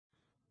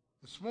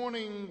This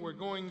morning we're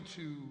going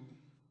to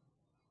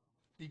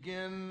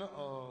begin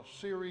a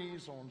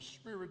series on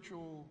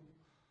spiritual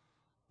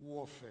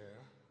warfare.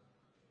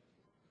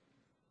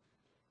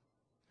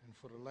 And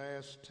for the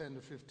last 10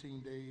 to 15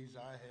 days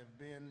I have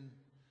been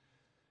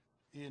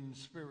in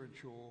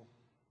spiritual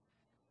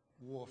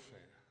warfare.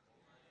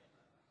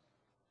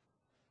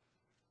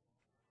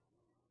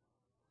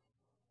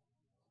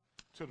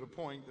 To the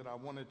point that I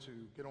wanted to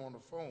get on the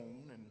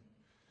phone and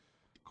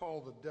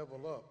call the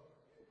devil up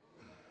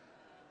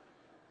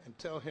and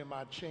tell him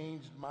I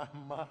changed my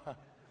mind.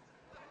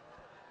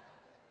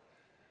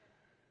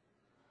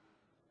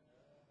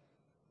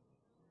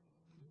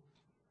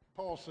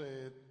 Paul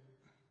said,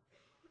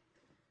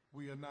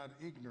 we are not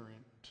ignorant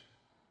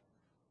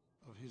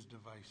of his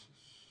devices.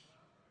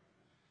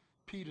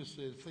 Peter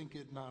said, think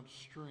it not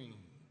strange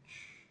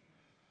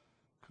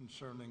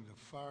concerning the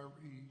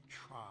fiery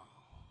trial,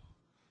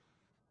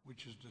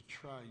 which is to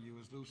try you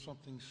as though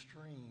something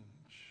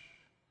strange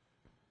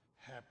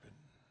happened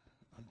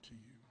unto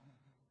you.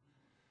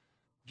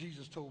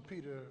 Jesus told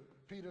Peter,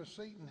 Peter,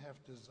 Satan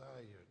hath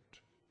desired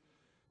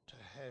to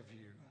have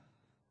you,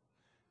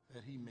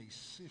 that he may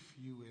sift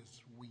you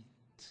as wheat.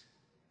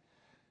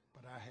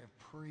 But I have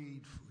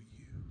prayed for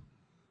you.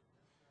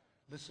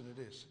 Listen to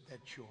this,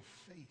 that your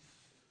faith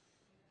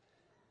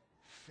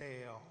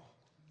fail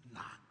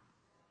not.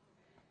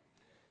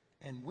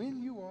 And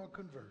when you are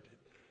converted,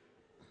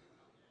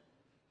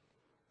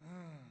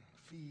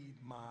 feed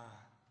my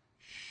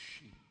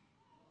sheep.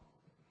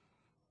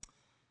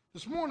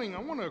 This morning, I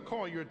want to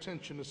call your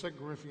attention to 2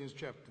 Corinthians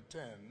chapter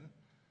 10.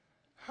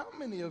 How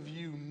many of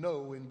you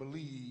know and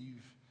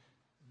believe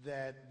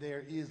that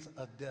there is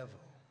a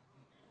devil?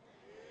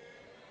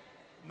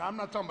 Now, I'm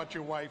not talking about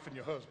your wife and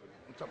your husband.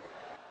 I'm talking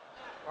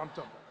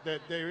about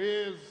that there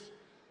is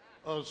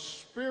a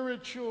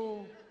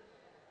spiritual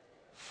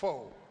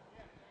foe.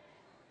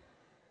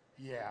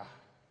 Yeah.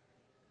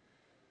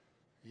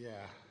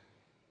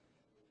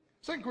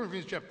 2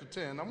 Corinthians chapter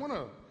 10, I want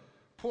to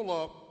pull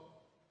up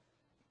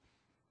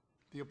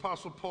the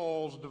Apostle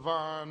Paul's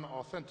divine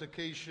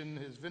authentication,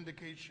 his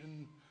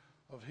vindication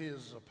of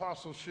his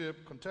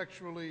apostleship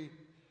contextually.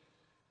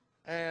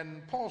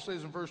 And Paul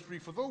says in verse 3,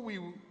 for though we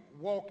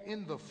walk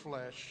in the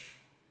flesh,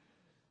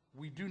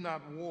 we do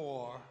not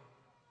war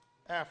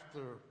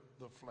after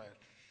the flesh.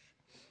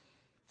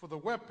 For the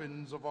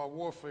weapons of our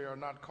warfare are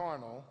not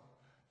carnal,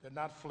 they're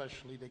not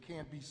fleshly, they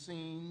can't be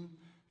seen,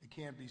 they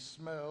can't be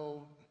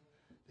smelled,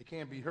 they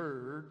can't be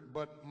heard,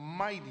 but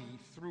mighty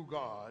through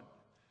God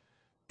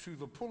to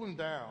the pulling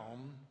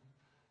down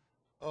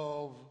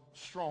of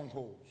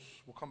strongholds.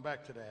 We'll come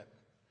back to that.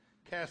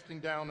 Casting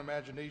down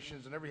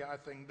imaginations and every high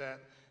thing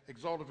that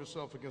exalteth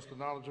itself against the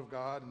knowledge of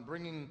God, and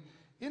bringing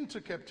into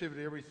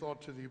captivity every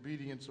thought to the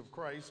obedience of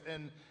Christ.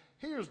 And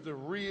here's the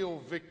real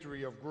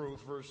victory of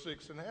growth, verse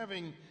 6, and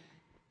having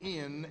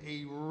in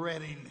a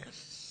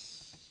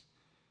readiness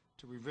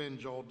to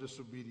revenge all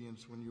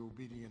disobedience when your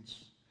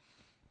obedience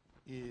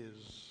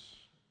is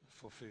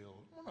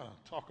fulfilled. I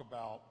want to talk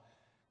about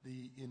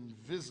the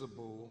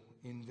invisible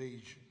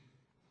invasion.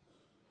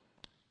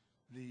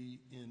 The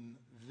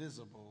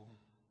invisible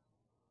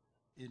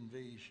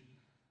invasion.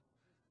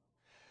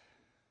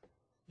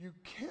 You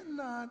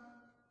cannot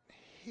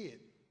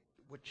hit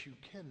what you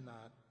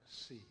cannot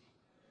see.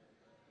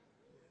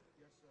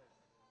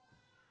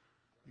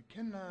 You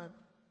cannot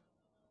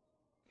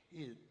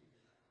hit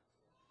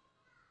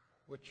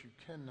what you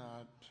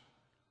cannot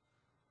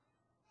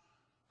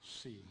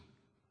see.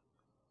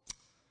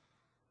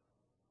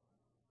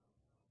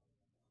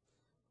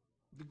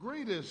 The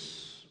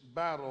greatest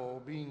battle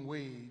being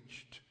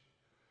waged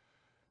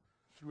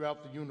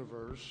throughout the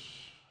universe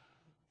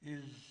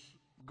is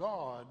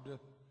God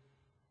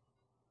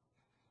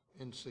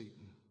and Satan.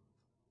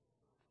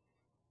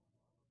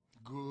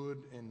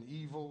 Good and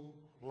evil,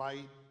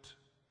 light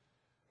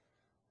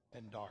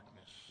and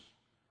darkness.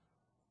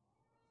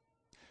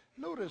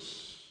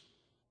 Notice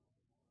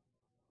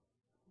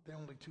there are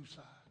only two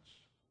sides.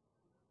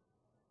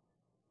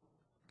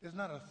 There's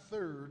not a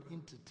third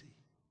entity.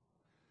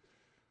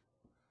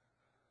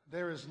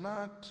 There is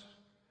not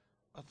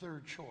a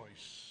third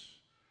choice.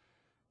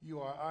 You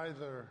are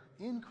either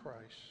in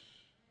Christ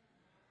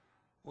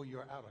or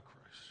you're out of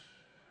Christ.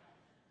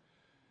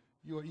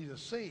 You are either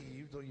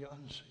saved or you're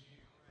unsaved.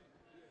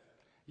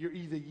 You're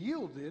either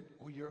yielded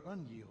or you're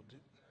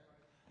unyielded.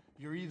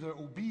 You're either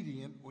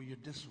obedient or you're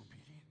disobedient.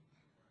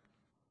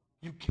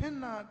 You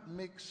cannot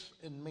mix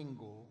and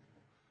mingle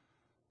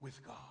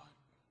with God.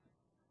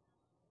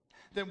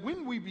 That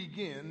when we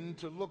begin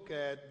to look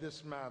at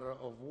this matter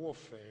of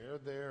warfare,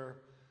 there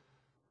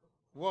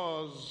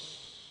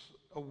was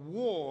a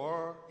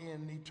war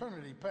in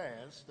eternity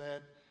past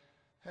that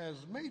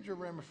has major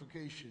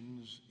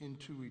ramifications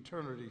into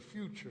eternity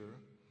future.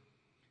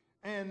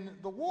 And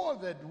the war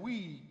that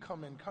we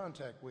come in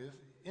contact with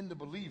in the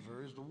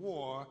believer is the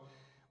war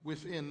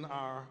within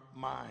our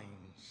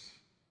minds.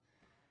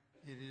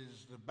 It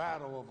is the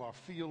battle of our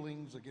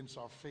feelings against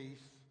our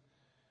faith,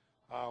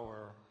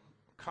 our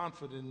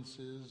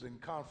confidences in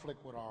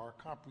conflict with our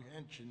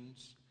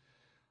comprehensions,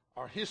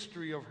 our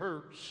history of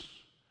hurts,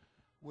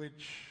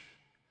 which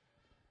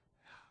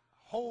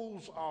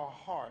holds our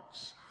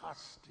hearts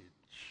hostage.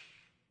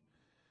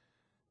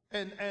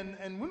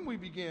 And when we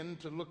begin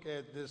to look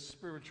at this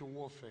spiritual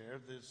warfare,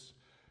 this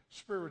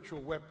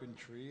spiritual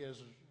weaponry,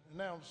 as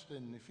announced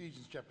in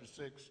Ephesians chapter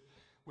 6,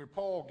 where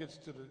Paul gets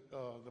to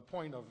the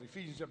point of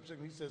Ephesians chapter 6,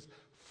 and he says,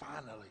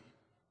 finally,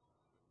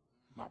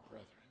 my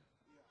brethren.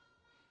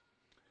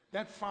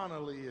 That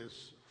finally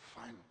is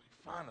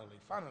finally.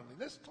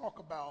 Let's talk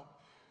about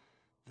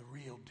the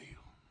real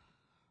deal.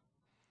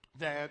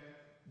 That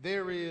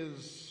there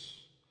is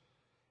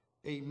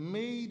a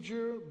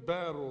major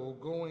battle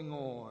going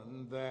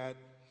on that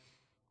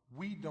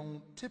we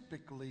don't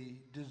typically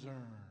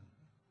discern.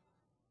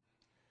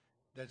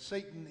 That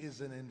Satan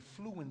is an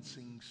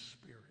influencing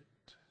spirit.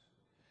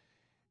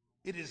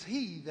 It is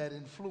he that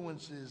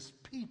influences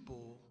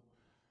people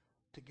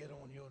to get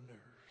on your nerves.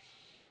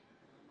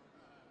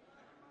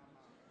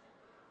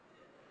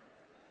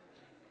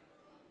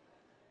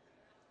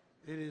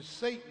 It is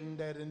Satan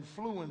that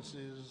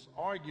influences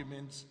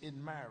arguments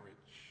in marriage.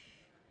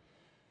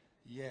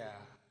 Yeah,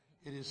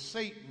 it is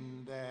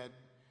Satan that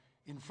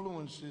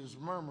influences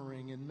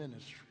murmuring in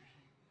ministry.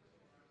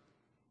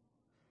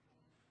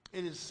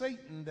 It is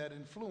Satan that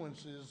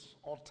influences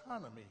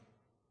autonomy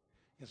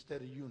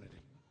instead of unity.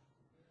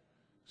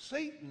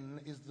 Satan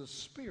is the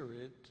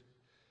spirit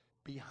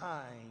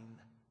behind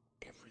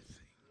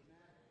everything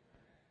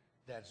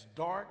that's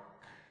dark,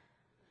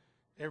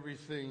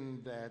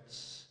 everything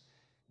that's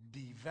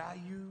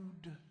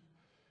devalued,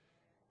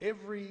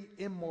 every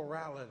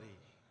immorality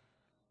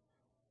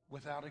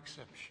without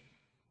exception,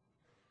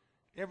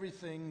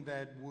 everything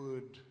that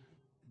would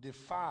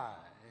defy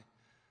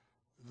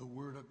the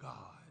Word of God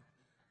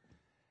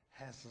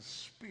has a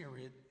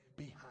spirit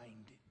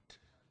behind it.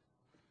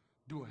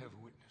 Do I have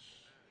a witness?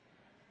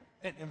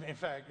 And in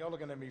fact, y'all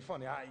looking at me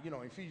funny.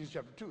 Ephesians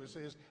chapter 2, it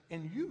says,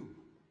 and you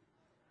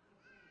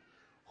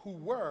who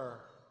were,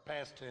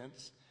 past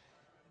tense,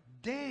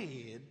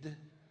 dead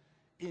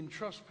in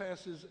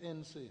trespasses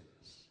and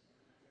sins.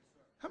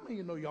 How many of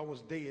you know y'all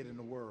was dead in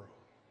the world?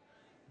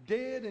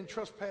 Dead in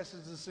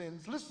trespasses and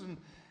sins. Listen,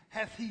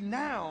 hath he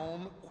now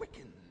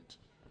quickened,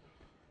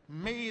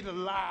 made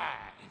alive.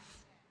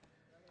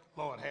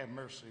 Lord have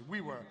mercy.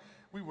 We were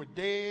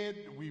dead,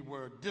 we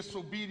were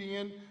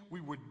disobedient,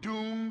 we were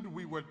doomed,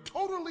 we were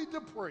totally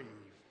depraved.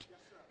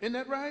 Isn't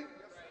that right?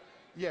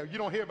 Yeah, you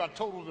don't hear about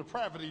total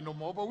depravity no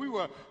more, but we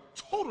were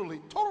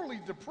totally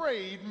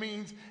depraved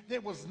means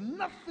there was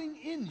nothing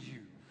in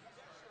you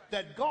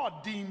that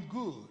God deemed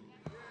good.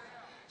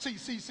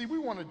 See, we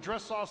want to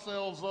dress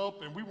ourselves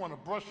up and we want to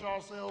brush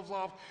ourselves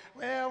off.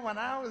 Well, when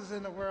I was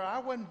in the world, I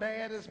wasn't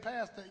bad as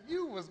pastor.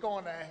 You was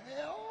going to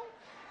hell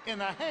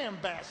in a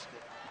handbasket.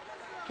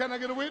 Can I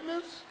get a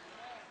witness?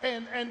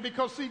 And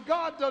because, see,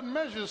 God doesn't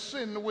measure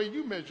sin the way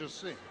you measure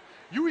sin.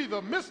 You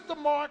either miss the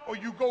mark or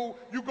you go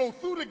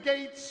through the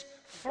gates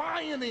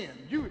flying in.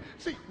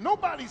 See,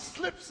 nobody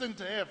slips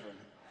into heaven.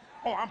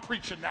 Oh, I'm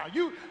preaching now.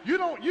 You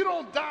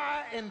don't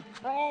die and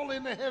crawl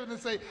into heaven and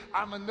say,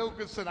 I'm a no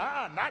good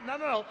sinner.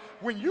 No.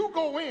 When you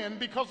go in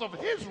because of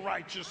his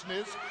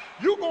righteousness,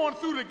 you're going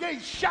through the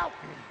gates shouting.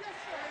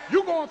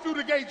 You're going through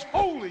the gates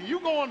holy.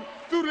 You're going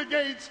through the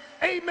gates,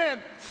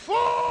 amen, full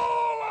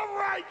of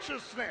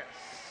righteousness.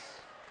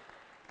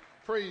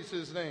 Praise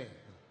his name.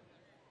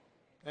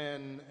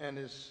 And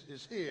it's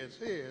here. It's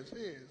here.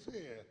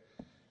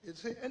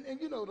 And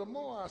the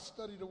more I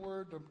study the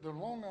word, the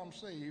longer I'm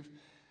saved,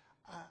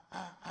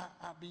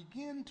 I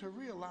begin to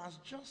realize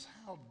just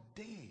how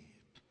dead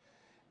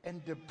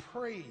and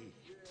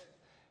depraved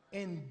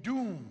and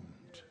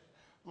doomed,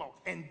 Lord,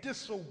 and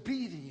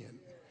disobedient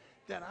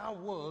that I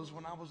was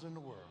when I was in the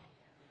world.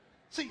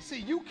 See,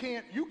 you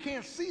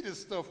can't see this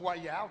stuff while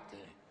you're out there.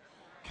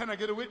 Can I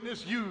get a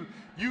witness? You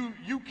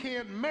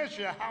can't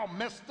measure how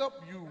messed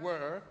up you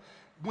were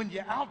when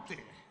you're out there.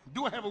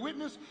 Do I have a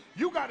witness?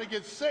 You got to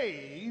get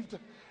saved,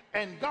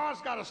 and God's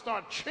got to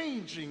start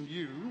changing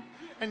you,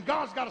 and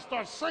God's got to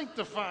start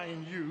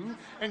sanctifying you,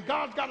 and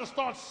God's got to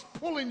start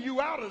pulling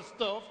you out of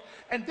stuff.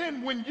 And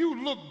then when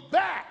you look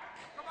back,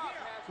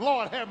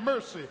 Lord have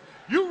mercy,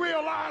 you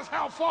realize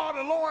how far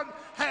the Lord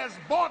has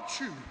brought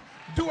you.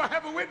 Do I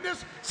have a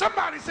witness?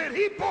 Somebody said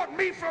he brought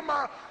me from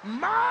a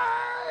mighty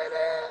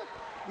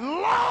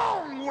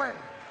long way.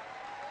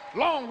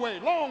 Long way.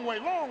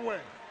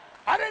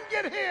 I didn't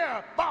get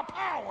here by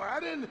power. I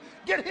didn't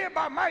get here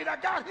by might. I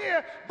got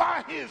here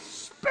by his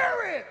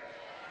Spirit,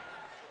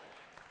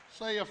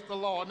 saith the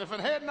Lord. And if it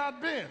had not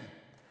been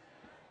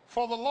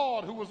for the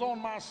Lord who was on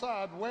my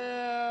side,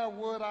 where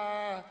would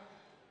I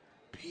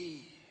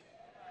be?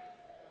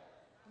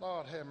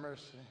 Lord have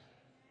mercy.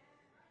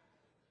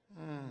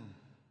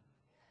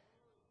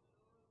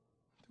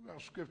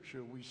 Throughout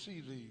Scripture, we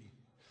see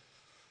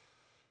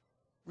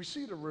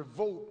the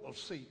revolt of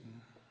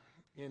Satan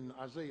in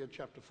Isaiah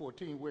chapter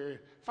 14,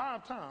 where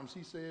 5 times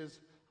he says,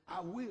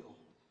 I will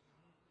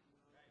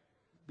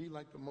be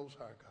like the Most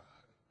High God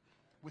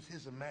with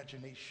his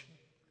imagination.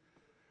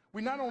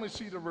 We not only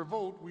see the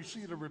revolt, we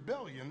see the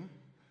rebellion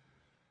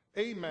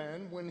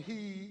amen, when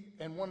he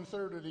and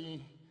 1/3 of the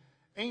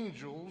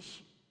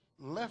angels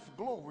left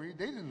glory,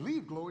 they didn't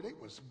leave glory, they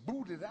was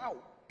booted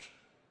out.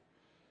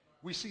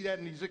 We see that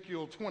in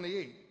Ezekiel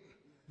 28.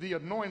 The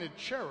anointed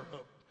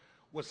cherub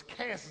was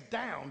cast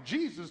down.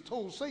 Jesus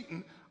told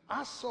Satan,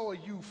 I saw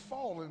you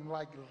falling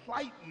like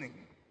lightning.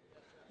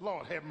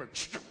 Lord have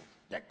mercy,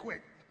 that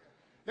quick.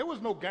 There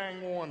was no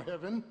gang war in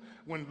heaven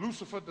when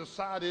Lucifer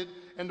decided,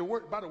 and the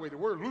word, by the way, the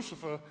word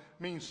Lucifer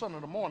means son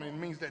of the morning,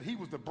 means that he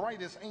was the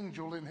brightest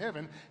angel in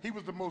heaven. He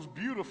was the most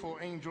beautiful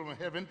angel in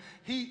heaven.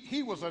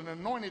 He was an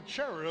anointed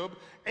cherub,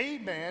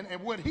 amen, and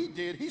what he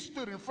did, he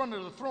stood in front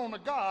of the throne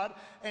of God,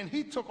 and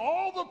he took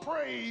all the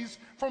praise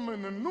from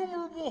an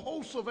innumerable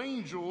host of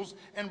angels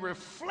and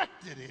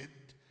reflected it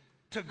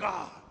to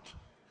God.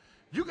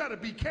 You got to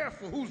be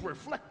careful who's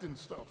reflecting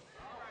stuff.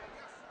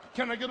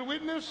 Can I get a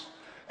witness?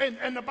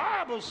 And the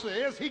Bible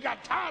says he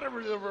got tired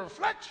of the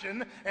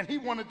reflection and he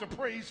wanted to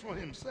praise for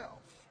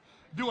himself.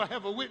 Do I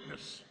have a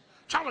witness?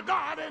 Child of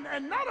God,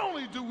 and not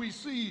only do we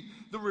see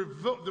the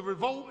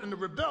revolt and the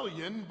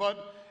rebellion,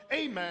 but,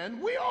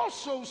 amen, we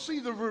also see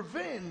the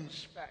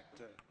revenge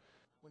factor.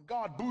 When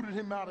God booted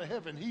him out of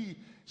heaven, he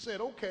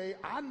said, okay,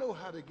 I know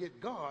how to get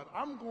God.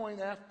 I'm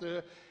going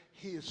after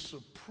his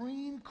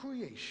supreme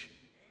creation,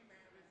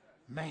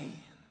 man.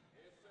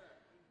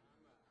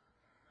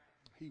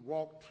 He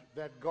walked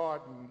that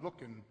garden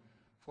looking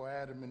for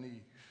Adam and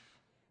Eve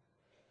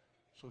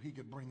so he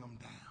could bring them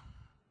down.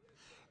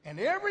 And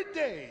every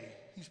day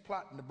he's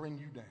plotting to bring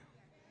you down.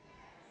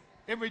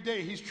 Every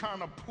day he's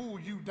trying to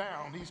pull you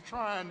down. He's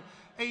trying,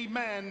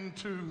 amen,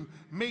 to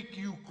make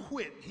you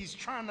quit. He's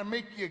trying to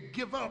make you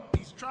give up.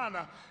 He's trying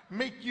to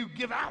make you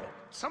give out.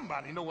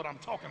 Somebody know what I'm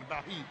talking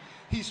about.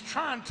 He's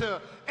trying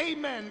to,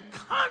 amen,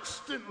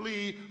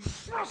 constantly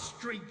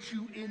frustrate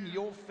you in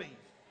your faith.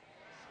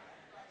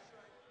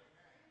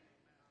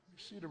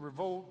 See the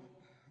revolt,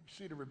 we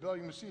see the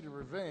rebellion, we see the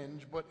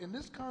revenge, but in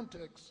this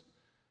context,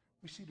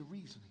 we see the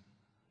reasoning.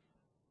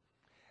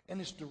 And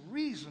it's the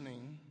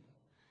reasoning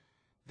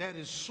that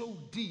is so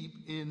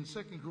deep in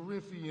 2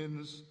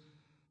 Corinthians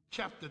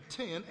chapter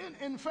 10, and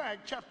in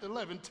fact, chapter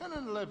 11, 10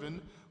 and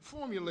 11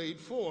 formulate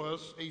for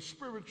us a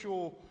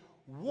spiritual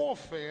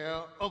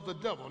warfare of the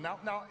devil.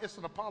 Now it's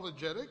an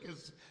apologetic,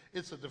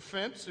 it's a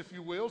defense, if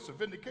you will, it's a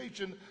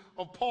vindication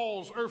of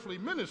Paul's earthly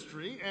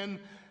ministry,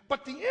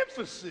 but the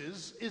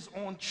emphasis is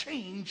on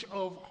change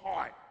of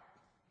heart.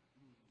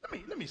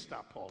 Let me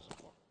stop pausing for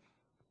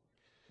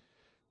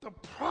a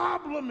moment. The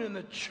problem in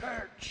the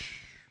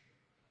church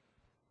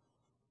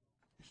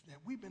is that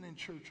we've been in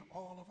church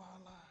all of our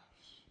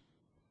lives.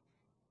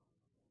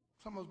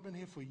 Some of us been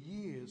here for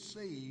years,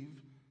 saved,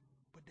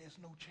 but there's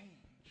no change.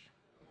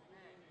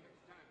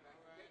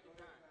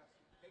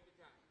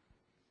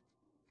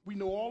 We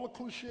know all the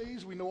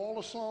cliches, we know all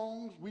the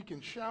songs, we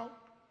can shout,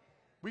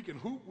 we can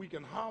hoop, we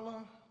can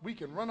holler, we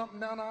can run up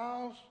and down the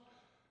aisles,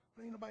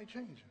 but ain't nobody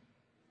changing.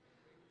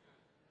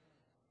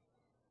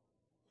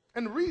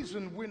 And the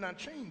reason we're not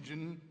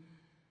changing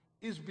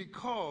is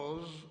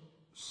because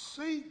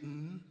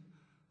Satan,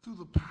 through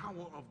the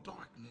power of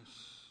darkness,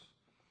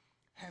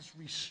 has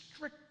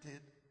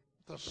restricted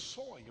the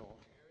soil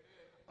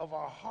of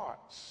our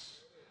hearts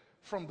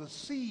from the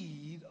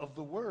seed of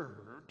the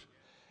word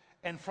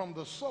and from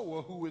the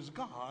sower who is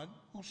God,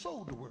 who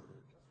sowed the word.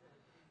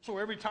 So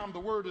every time the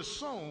word is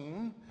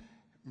sown,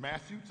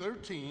 Matthew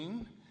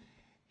 13,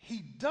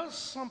 he does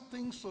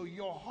something so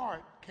your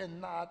heart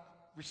cannot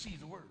receive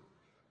the word.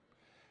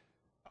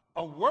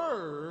 A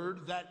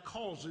word that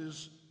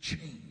causes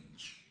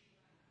change.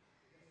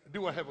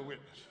 Do I have a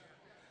witness?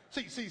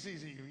 See,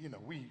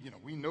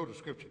 we know the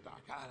scripture,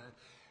 Doc.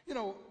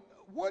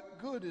 What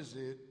good is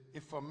it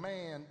if a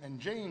man, and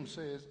James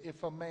says,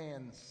 if a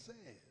man says,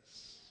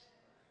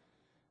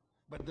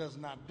 but does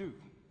not do?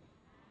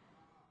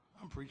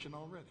 I'm preaching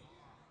already.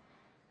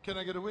 Can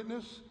I get a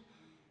witness?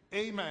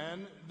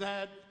 Amen.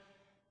 That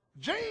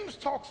James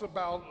talks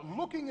about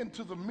looking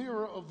into the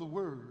mirror of the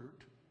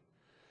word.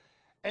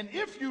 And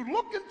if you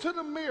look into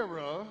the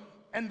mirror,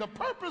 and the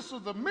purpose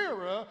of the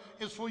mirror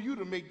is for you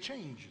to make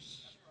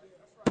changes.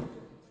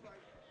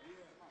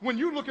 When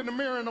you look in the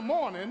mirror in the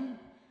morning,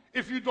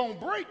 if you don't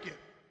break it,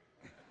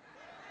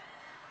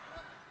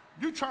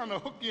 you're trying to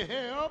hook your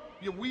hair up,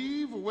 your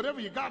weave, or whatever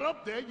you got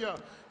up there.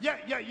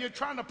 You're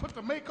trying to put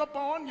the makeup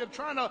on. You're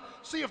trying to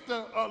see if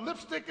the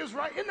lipstick is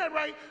right. Isn't that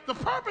right? The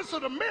purpose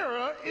of the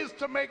mirror is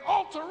to make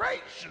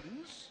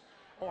alterations.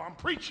 Oh, I'm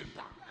preaching,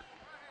 Doc.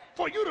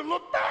 For you to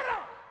look better.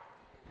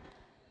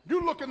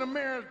 You look in the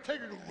mirror, take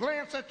a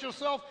glance at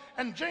yourself,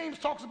 and James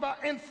talks about,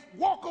 and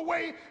walk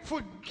away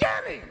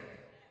forgetting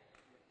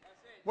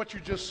what you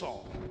just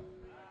saw.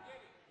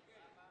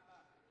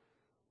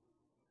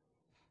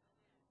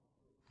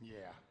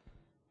 Yeah.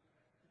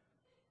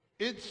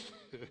 It's,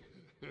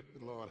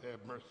 Lord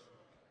have mercy.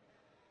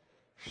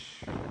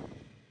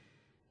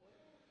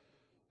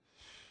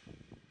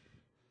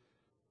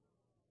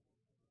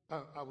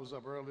 I was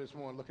up early this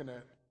morning looking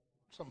at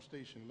some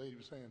station. A lady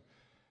was saying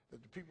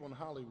that the people in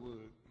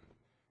Hollywood,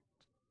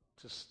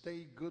 to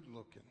stay good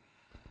looking,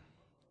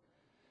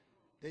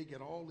 they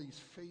get all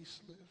these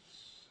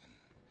facelifts,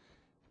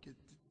 and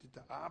get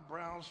the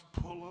eyebrows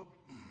pull up,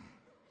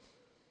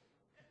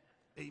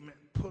 amen,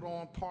 put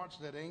on parts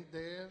that ain't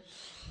theirs,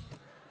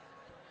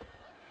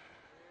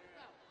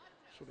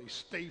 so they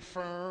stay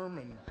firm,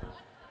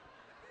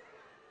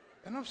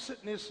 and I'm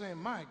sitting there saying,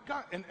 my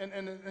God, and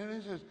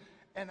it says,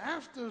 and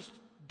after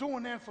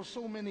doing that for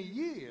so many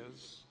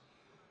years,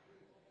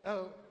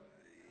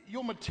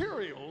 your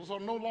materials are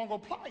no longer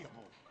pliable.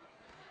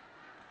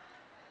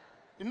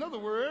 In other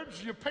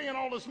words, you're paying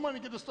all this money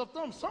to get this stuff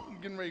done. Something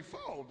getting ready to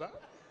fall,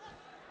 Doc.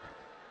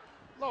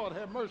 Lord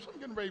have mercy,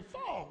 something getting ready to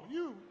fall.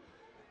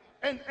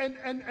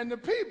 And the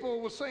people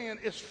were saying,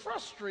 it's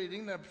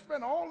frustrating to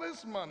spend all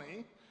this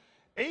money.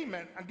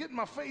 Amen. I'm getting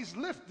my face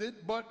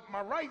lifted, but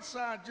my right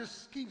side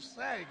just keeps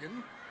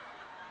sagging.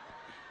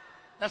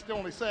 That's the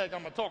only sag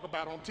I'm going to talk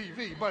about on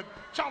TV. But,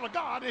 child of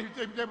God,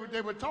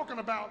 they were talking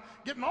about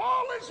getting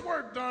all this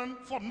work done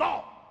for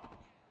naught.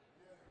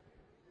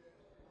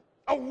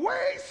 A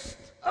waste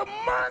of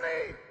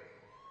money.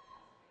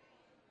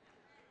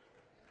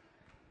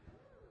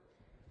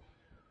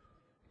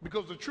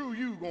 Because the true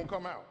you going to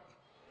come out.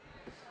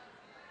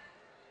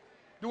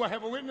 Do I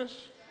have a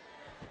witness?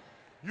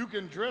 You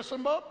can dress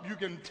them up. You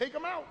can take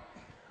them out.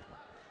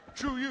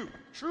 True you.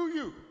 True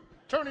you.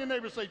 Turn to your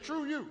neighbor and say,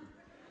 true you.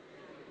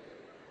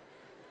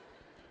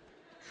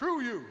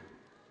 True you.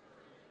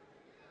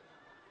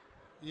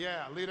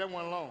 Yeah, leave that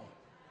one alone.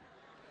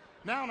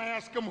 Now I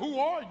ask them, who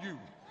are you?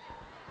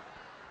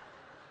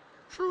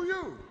 True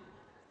you.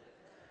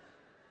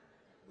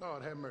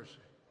 Lord have mercy.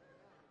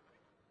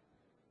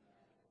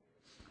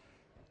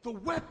 The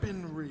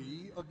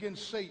weaponry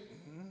against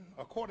Satan,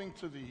 according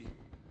to the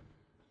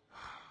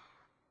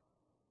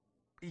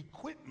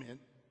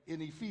equipment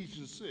in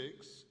Ephesians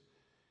 6,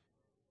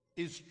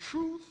 is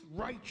truth,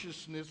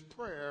 righteousness,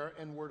 prayer,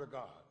 and word of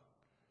God.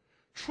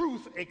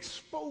 Truth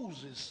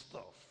exposes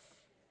stuff.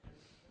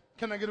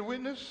 Can I get a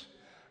witness?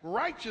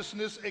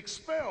 Righteousness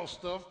expels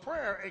stuff,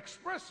 prayer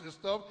expresses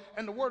stuff,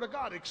 and the word of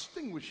God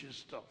extinguishes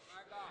stuff.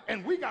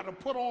 And we got to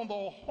put on the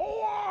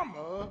whole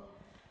armor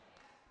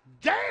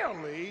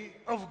daily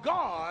of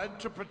God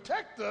to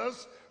protect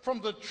us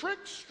from the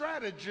tricks,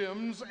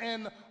 stratagems,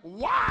 and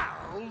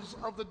wiles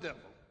of the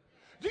devil.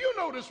 Do you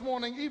know this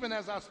morning, even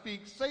as I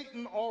speak,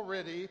 Satan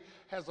already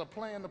has a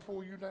plan to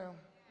pull you down?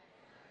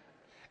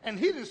 And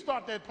he didn't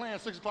start that plan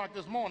at 6 o'clock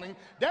this morning.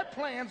 That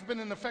plan's been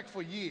in effect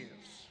for years.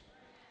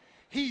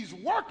 He's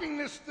working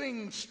this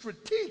thing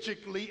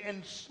strategically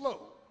and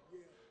slow.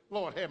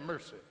 Lord have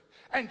mercy.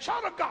 And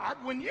child of God,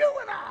 when you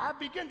and I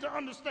begin to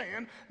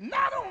understand,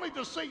 not only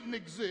does Satan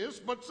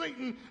exist, but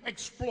Satan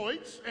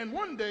exploits, and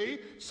one day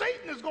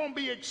Satan is going to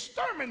be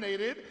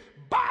exterminated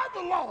by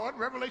the Lord,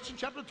 Revelation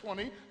chapter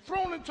 20,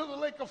 thrown into the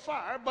lake of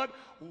fire. But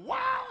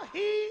while he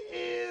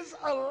is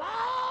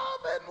alive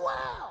and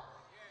well,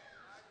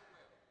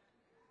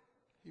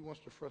 he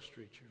wants to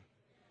frustrate you.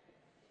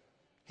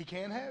 He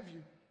can't have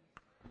you.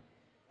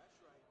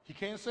 He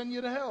can't send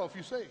you to hell if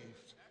you're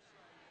saved.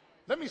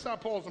 Let me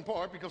stop pausing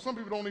part because some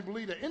people don't even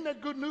believe that. Isn't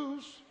that good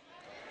news?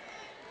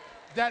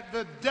 That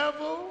the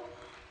devil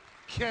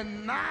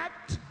cannot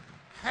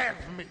have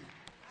me.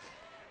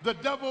 The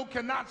devil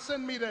cannot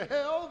send me to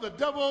hell. The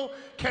devil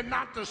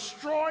cannot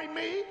destroy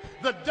me.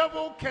 The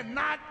devil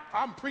cannot,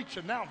 I'm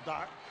preaching now,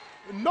 Doc.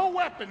 No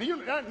weapon.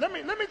 Let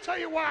me tell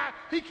you why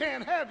he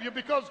can't have you,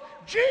 because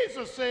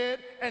Jesus said,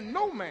 and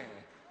no man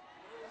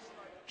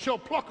shall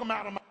pluck him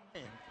out of my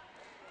hand.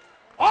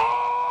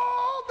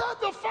 All that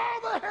the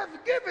Father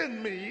hath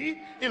given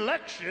me,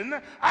 election,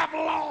 I've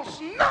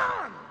lost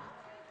none.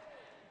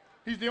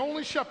 He's the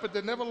only shepherd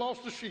that never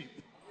lost a sheep.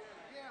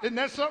 Isn't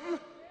that something?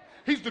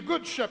 He's the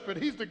good shepherd.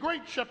 He's the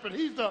great shepherd.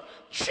 He's the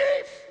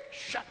chief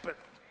shepherd.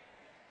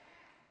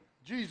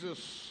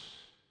 Jesus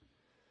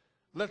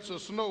lets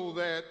us know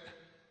that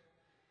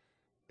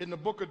in the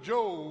book of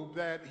Job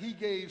that he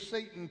gave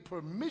Satan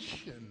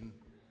permission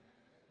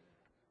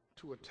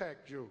to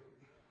attack Job.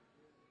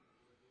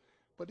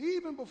 But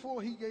even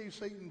before he gave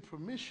Satan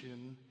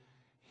permission,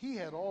 he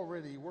had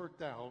already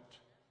worked out,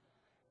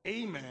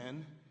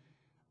 amen,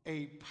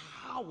 a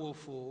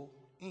powerful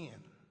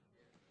end.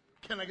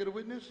 Can I get a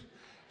witness?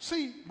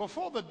 See,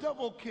 before the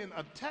devil can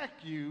attack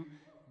you,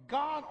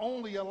 God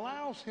only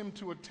allows him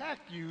to attack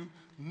you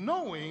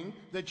knowing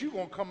that you're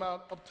going to come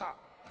out up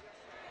top.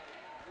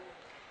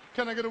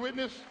 Can I get a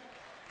witness?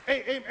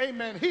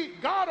 Amen.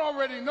 God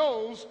already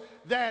knows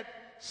that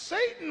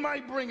Satan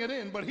might bring it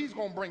in, but he's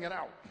going to bring it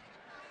out.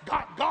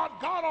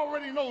 God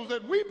already knows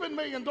that weeping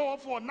may endure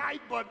for a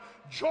night, but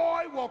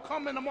joy will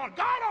come in the morning.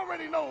 God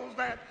already knows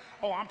that.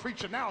 Oh, I'm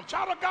preaching now.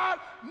 Child of God,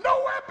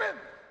 no weapon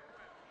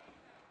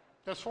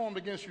that's formed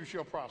against you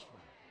shall prosper.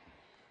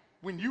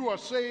 When you are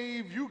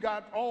saved, you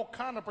got all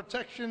kind of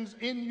protections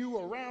in you,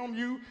 around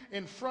you,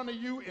 in front of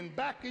you, in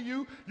back of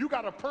you. You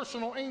got a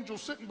personal angel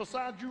sitting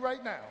beside you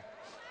right now.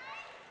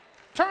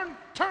 Turn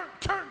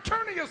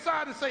to your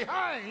side and say,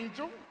 hi,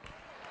 angel.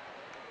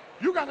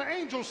 You got an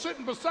angel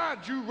sitting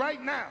beside you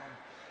right now.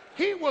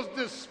 He was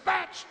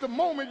dispatched the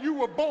moment you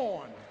were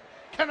born.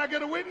 Can I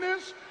get a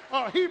witness?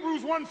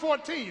 Hebrews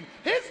 1:14.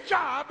 His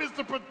job is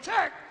to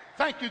protect.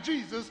 Thank you,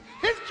 Jesus.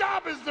 His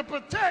job is to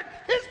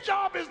protect. His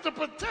job is to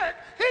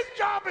protect. His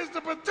job is to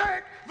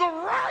protect the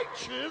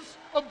righteous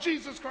of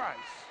Jesus Christ.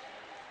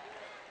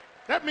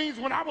 That means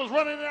when I was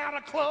running out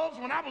of clubs,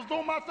 when I was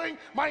doing my thing,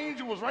 my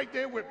angel was right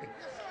there with me.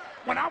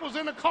 When I was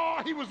in a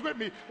car, he was with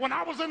me. When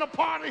I was in a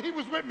party, he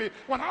was with me.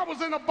 When I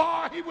was in a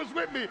bar, he was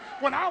with me.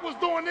 When I was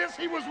doing this,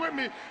 he was with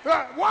me.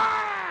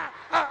 Why?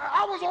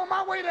 I was on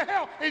my way to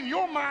hell. In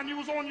your mind, you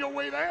was on your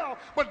way to hell.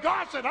 But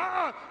God said,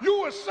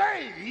 you were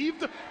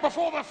saved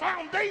before the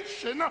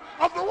foundation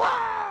of the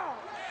world.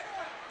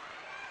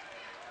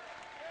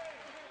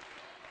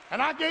 And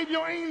I gave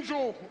your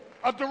angel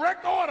a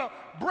direct order.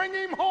 Bring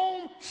him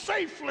home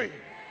safely.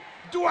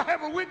 Do I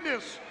have a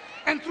witness?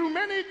 And through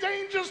many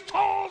dangers,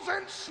 toils,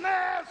 and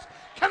snares,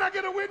 can I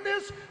get a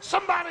witness?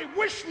 Somebody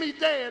wished me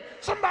dead.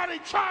 Somebody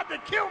tried to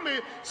kill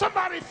me.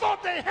 Somebody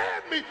thought they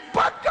had me.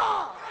 But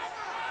God,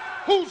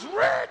 who's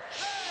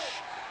rich,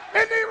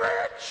 isn't he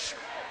rich?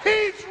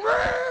 He's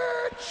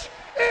rich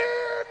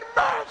in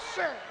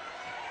mercy.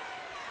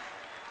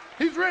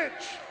 He's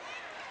rich.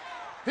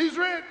 He's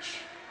rich.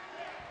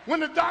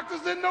 When the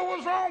doctors didn't know what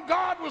was wrong,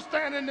 God was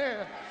standing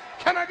there.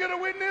 Can I get a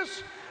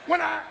witness? When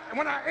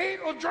I ate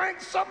or drank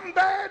something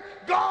bad,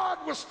 God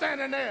was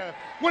standing there.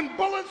 When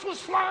bullets was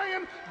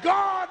flying,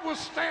 God was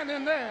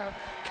standing there.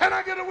 Can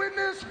I get a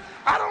witness?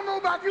 I don't know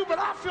about you, but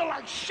I feel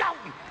like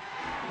shouting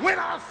when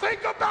I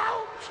think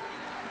about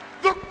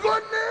the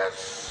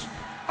goodness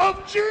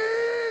of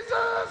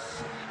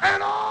Jesus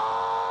and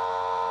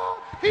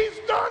all he's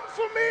done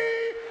for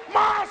me.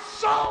 My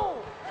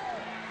soul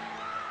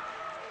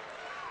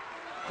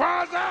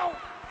cries out,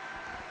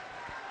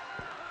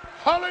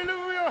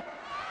 hallelujah.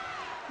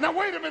 Now,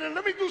 wait a minute.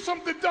 Let me do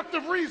some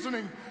deductive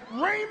reasoning.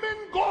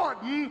 Raymond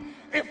Gordon,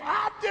 if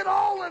I did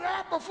all of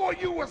that before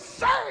you were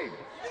saved,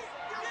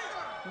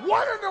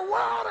 what in the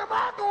world am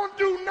I going to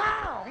do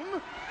now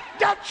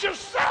that you're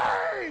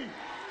saved?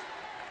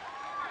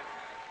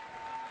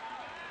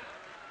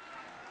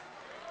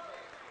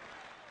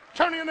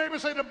 Turn to your neighbor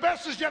and say, the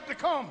best is yet to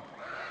come.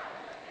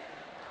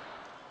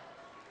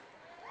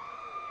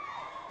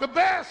 The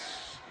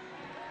best.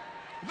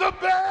 The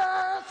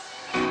best.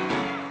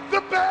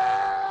 The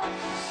best.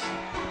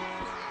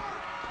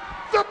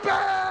 The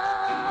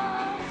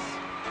best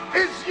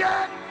is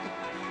yet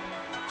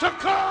to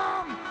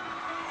come.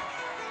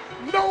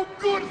 No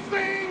good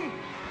thing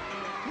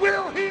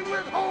will he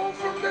withhold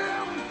from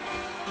them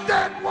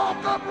that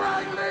walk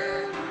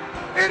uprightly.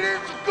 It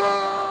is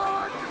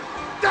good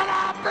that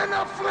I've been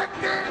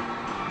afflicted,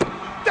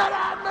 that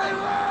I may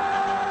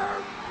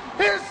learn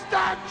his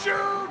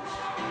statutes.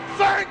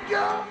 Thank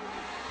you.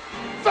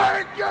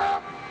 Thank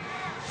you.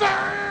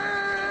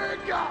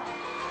 Thank you.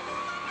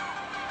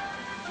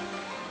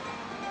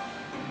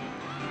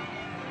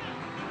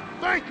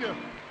 Thank you.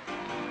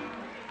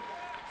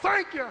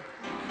 Thank you.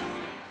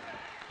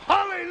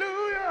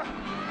 Hallelujah.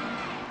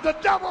 The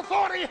devil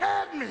thought he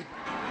had me.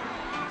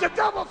 The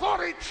devil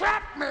thought he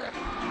trapped me.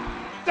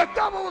 The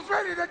devil was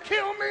ready to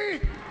kill me.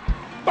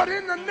 But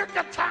in the nick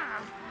of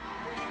time,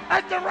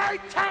 at the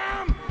right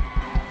time,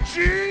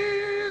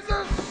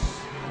 Jesus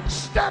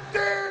stepped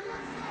in.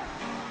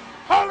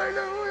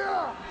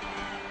 Hallelujah.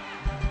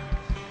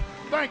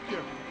 Thank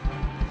you.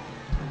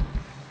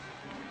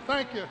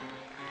 Thank you.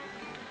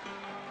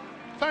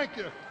 Thank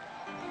you.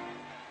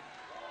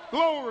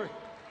 Glory.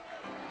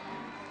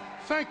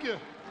 Thank you.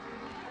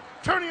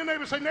 Turn to your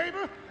neighbor and say,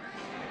 neighbor,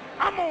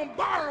 I'm on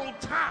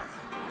borrowed time.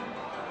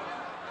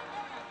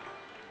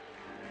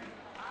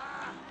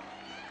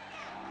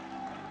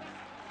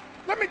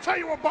 Let me tell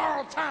you what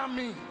borrowed time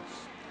means.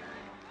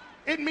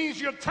 It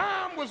means your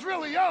time was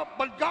really up,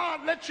 but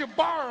God let you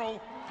borrow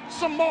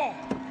some more.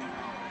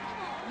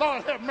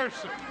 Lord have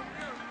mercy.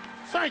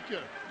 Thank you.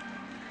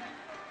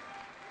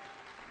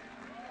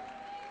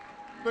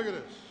 Look at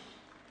this.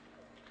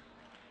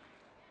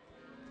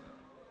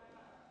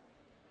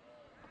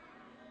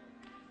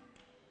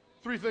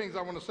 Three things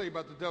I want to say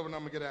about the devil, and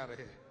I'm going to get out of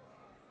here.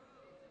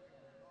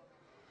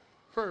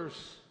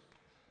 First,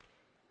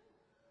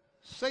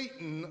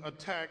 Satan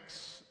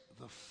attacks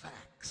the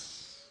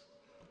facts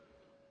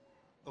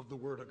of the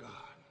Word of God.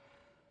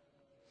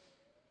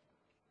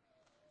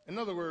 In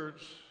other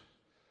words,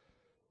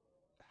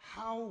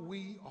 how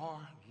we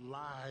are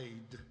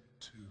lied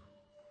to.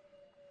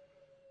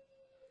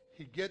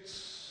 He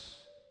gets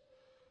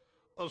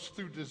us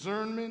through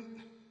discernment,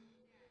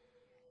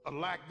 a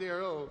lack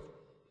thereof,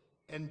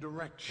 and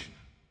direction.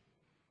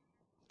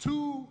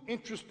 Two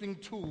interesting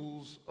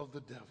tools of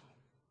the devil.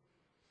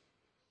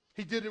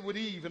 He did it with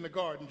Eve in the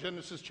garden,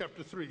 Genesis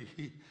chapter 3.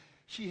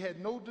 She had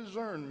no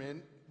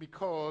discernment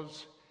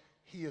because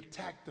he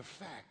attacked the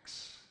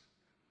facts.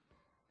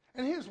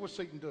 And here's what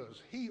Satan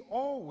does. He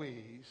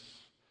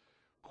always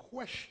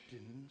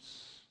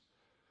questions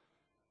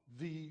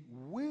the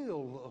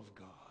will of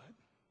God,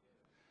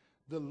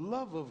 the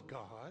love of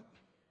God,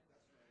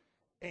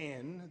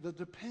 and the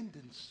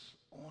dependence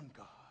on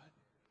God.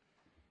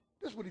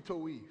 That's what he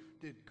told Eve.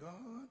 Did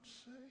God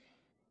say?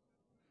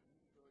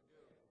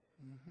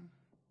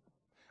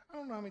 I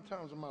don't know how many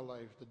times in my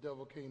life the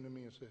devil came to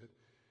me and said,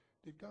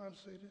 did God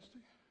say this to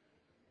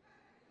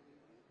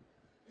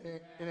you?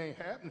 It ain't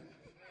happening.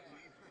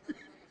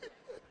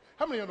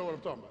 How many of you know what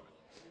I'm talking about?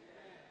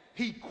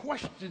 He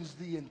questions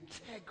the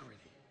integrity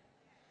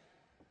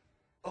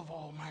of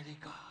Almighty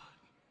God.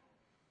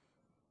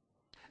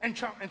 And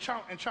child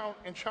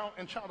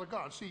of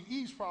God. See,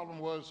 Eve's problem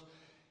was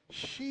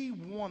she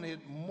wanted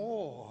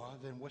more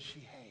than what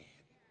she had.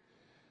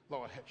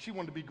 Lord, she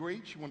wanted to be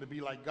great. She wanted to be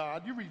like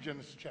God. You read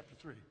Genesis chapter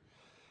 3.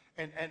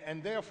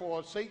 And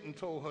therefore, Satan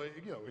told her,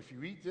 you know, if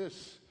you eat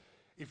this,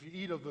 if you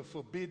eat of the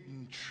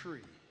forbidden tree,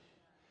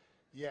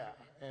 yeah,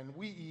 and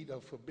we eat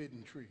of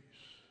forbidden trees,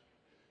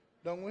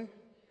 don't we?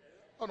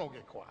 Oh, don't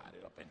get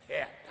quiet up in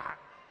here.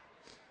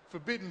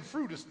 Forbidden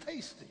fruit is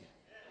tasty,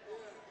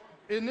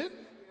 isn't it?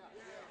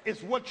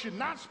 It's what you're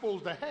not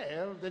supposed to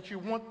have that you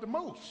want the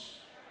most.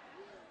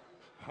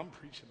 I'm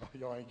preaching on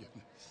y'all ain't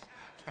getting this.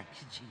 Thank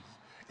you, Jesus.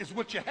 It's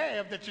what you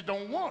have that you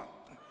don't want.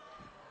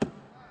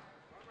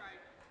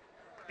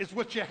 It's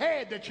what you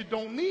had that you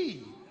don't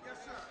need.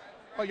 Yes, sir.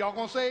 Are y'all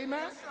gonna say amen?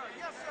 Yes, sir.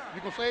 Yes, sir.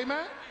 You gonna say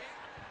amen?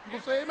 You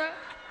gonna say amen?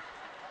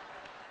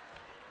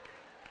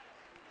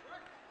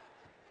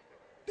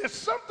 There's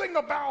something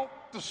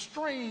about the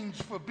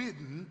strange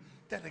forbidden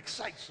that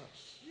excites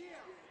us.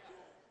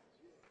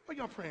 Are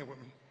y'all praying with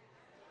me?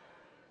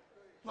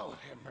 Lord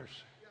have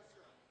mercy.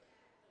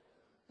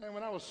 And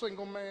when I was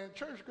single, man,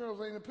 church girls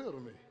ain't appeal to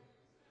me.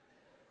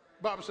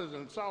 Bible says,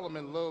 and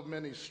Solomon loved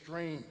many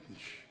strange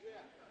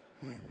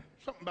women.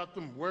 Something about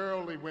them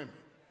worldly women.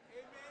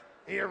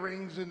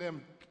 Earrings in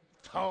them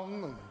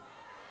tongue. And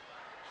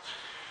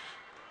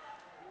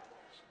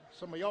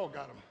some of y'all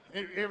got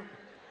them.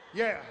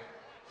 Yeah.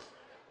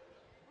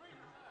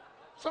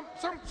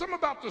 Some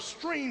about the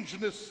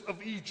strangeness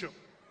of Egypt,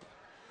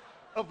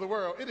 of the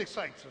world. It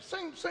excites us.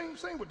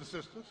 Same with the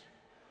sisters.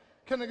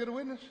 Can I get a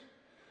witness?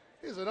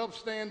 He's an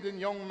upstanding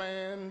young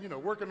man, you know,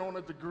 working on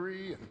a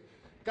degree and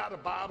got a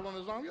Bible on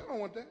his arm. You don't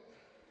want that.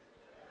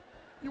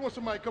 You want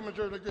somebody to come to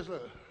church like this?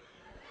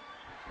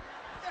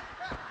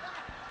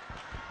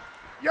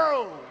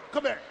 Yo,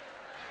 come back.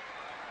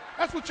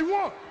 That's what you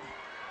want.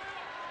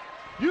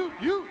 You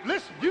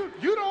listen.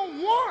 You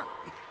don't want.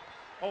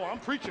 Oh, I'm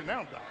preaching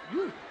now, Doc.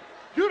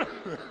 You don't.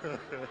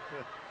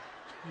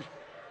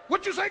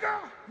 What you say,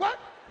 girl? What?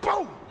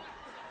 Boom.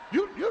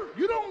 You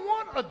don't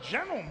want a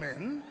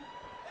gentleman.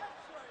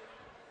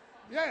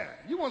 Yeah,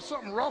 you want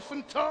something rough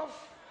and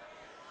tough.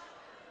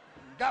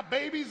 Got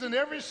babies in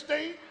every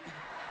state.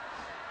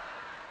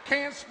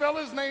 Can't spell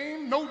his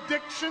name, no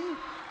diction,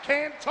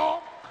 can't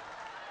talk,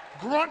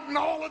 grunting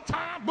all the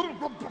time. That's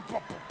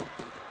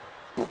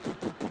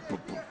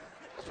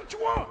what you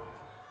want.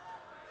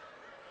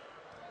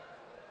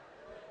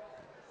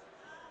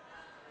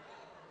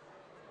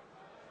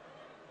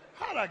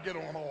 How'd I get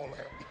on all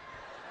that?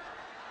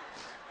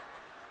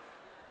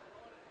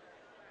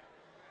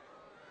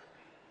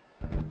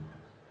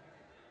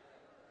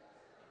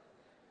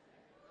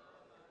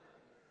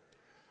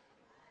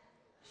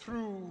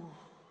 Through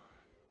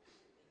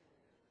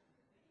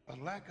a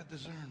lack of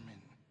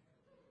discernment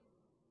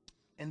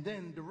and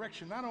then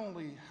direction, not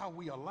only how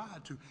we are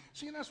lied to.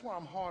 See, and that's why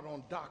I'm hard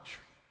on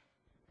doctrine.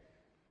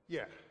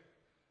 Yeah,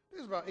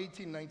 there's about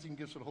 18, 19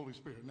 gifts of the Holy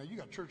Spirit. Now, you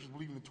got churches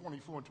believing in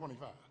 24 and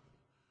 25.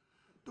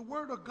 The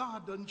Word of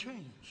God doesn't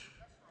change.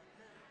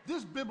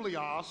 This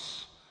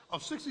Biblios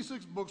of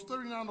 66 books,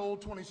 39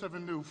 old,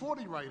 27 new,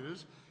 40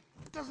 writers,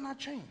 it does not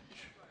change.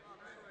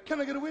 Can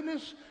I get a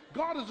witness?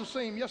 God is the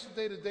same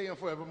yesterday, today, and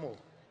forevermore.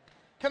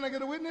 Can I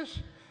get a witness?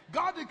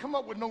 God didn't come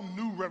up with no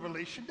new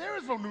revelation. There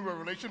is no new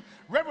revelation.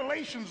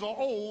 Revelations are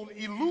old.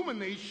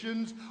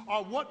 Illuminations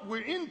are what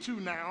we're into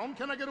now.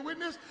 Can I get a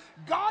witness?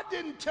 God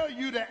didn't tell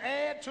you to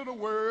add to the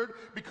word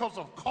because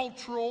of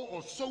cultural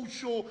or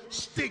social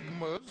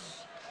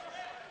stigmas.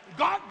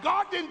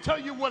 God didn't tell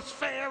you what's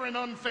fair and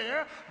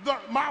unfair.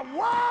 My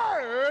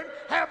word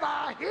have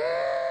I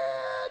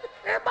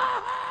hid in my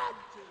heart.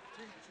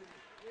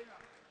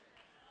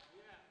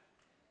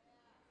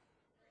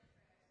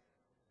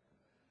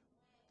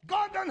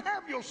 God doesn't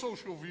have your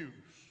social views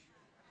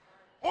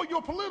or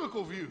your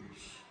political views.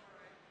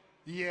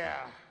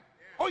 Yeah.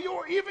 Or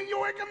even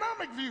your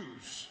economic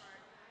views.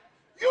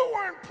 You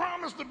weren't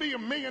promised to be a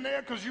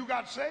millionaire because you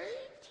got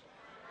saved.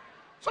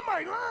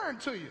 Somebody lied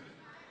to you.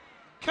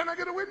 Can I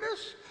get a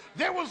witness?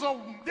 There was a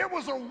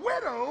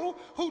widow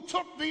who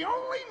took the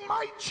only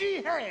mite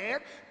she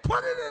had,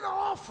 put it in an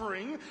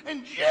offering,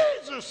 and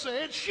Jesus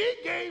said she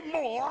gave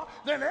more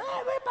than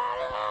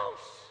everybody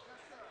else.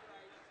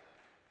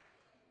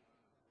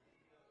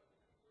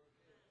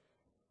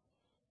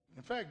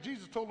 In fact,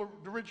 Jesus told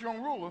the rich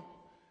young ruler,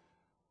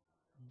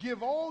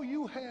 give all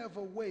you have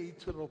away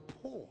to the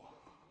poor.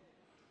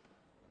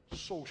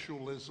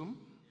 Socialism.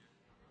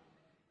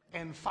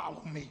 And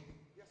follow me.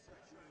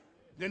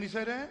 Didn't he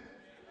say that?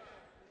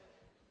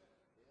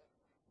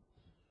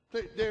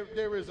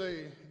 There is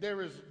a,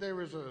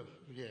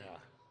 yeah.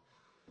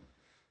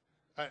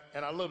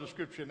 And I love the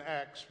scripture in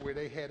Acts where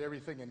they had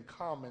everything in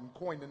common,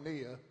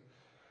 koinonia.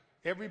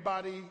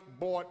 Everybody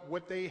bought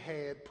what they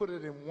had, put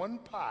it in one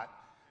pot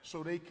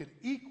so they could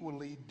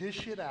equally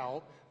dish it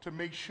out to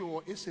make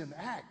sure it's in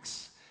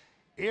Acts.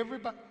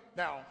 Everybody,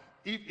 now,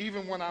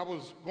 even when I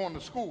was going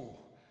to school,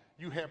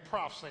 you had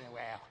profs saying,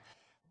 well,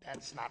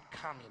 that's not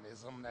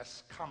communism,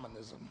 that's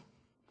communism.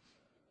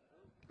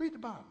 Read the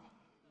Bible.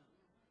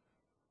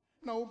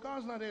 No,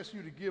 God's not asking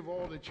you to give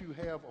all that you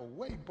have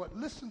away, but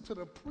listen to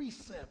the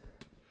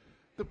precept.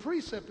 The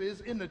precept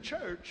is, in the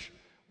church,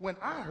 when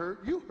I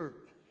hurt, you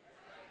hurt.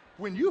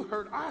 When you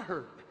hurt, I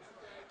hurt.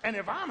 And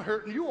if I'm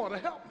hurting, you ought to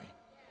help me.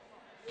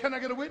 Can I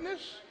get a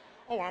witness?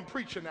 Oh, I'm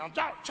preaching now.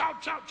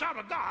 Shout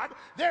to God.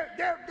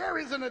 There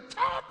is an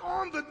attack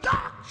on the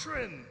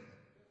doctrine.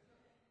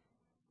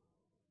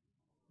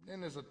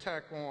 Then there's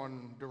attack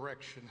on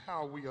direction,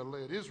 how we are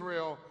led.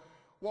 Israel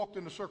walked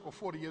in the circle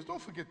 40 years.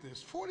 Don't forget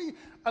this.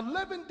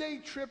 11-day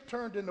trip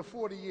turned into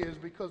 40 years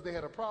because they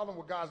had a problem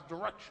with God's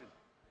direction.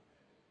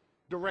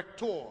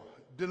 Director,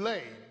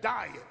 delay,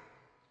 diet,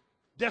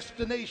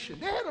 destination.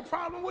 They had a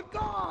problem with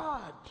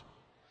God.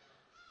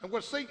 And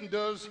what Satan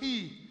does,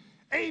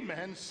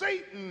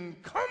 Satan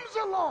comes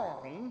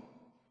along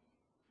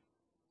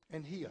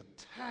and he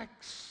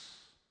attacks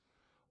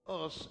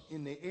us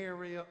in the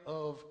area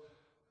of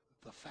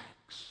the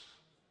facts.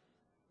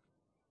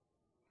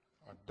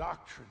 Our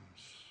doctrines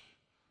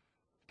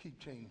keep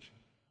changing.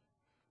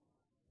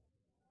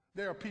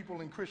 There are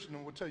people in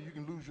Christendom who will tell you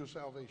can lose your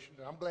salvation.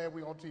 I'm glad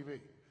we're on TV.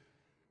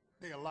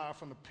 They are live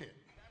from the pit.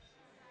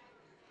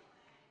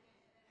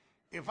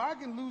 If I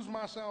can lose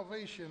my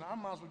salvation, I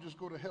might as well just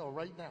go to hell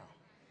right now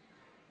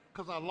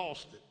because I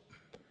lost it.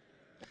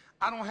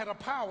 I don't have the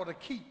power to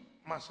keep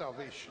my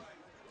salvation.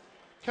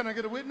 Can I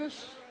get a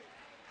witness?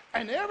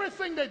 And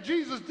everything that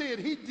Jesus did,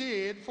 he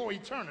did for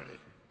eternity.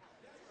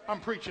 I'm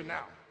preaching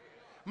now.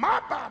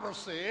 My Bible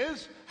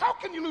says, how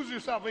can you lose your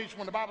salvation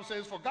when the Bible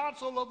says, for God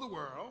so loved the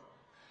world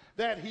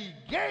that he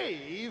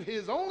gave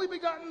his only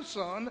begotten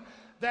Son,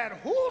 that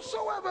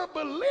whosoever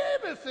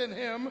believeth in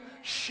him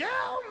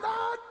shall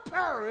not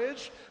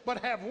perish, but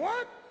have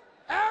what?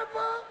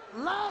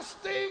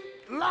 Everlasting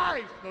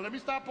life. Now let me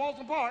stop, pause,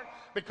 and part,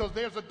 because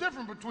there's a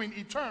difference between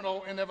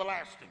eternal and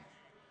everlasting.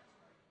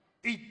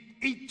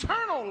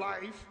 Eternal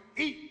life,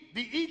 the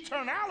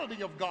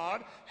eternality of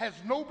God has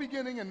no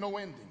beginning and no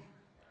ending.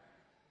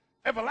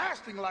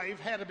 Everlasting life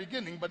had a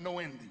beginning but no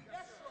ending.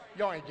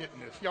 Y'all ain't getting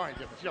this. Y'all ain't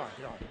getting this.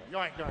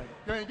 Y'all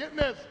ain't getting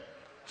this.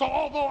 So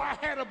although I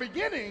had a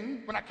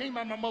beginning when I came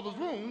out of my mother's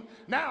womb,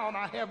 now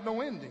I have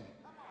no ending.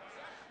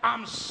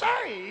 I'm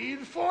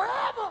saved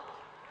forever.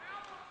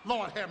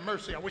 Lord have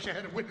mercy. I wish I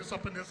had a witness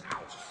up in this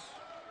house.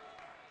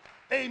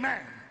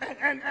 Amen.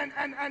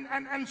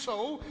 And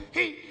so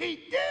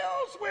he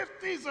deals with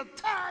these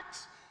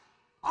attacks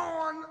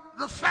on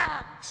the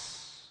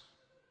facts.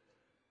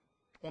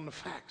 On the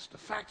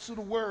facts of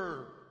the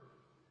word.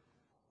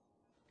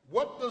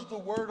 What does the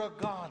word of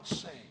God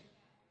say?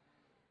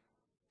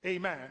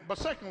 Amen. But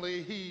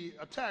secondly, he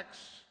attacks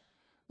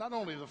not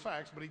only the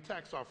facts, but he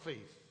attacks our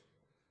faith.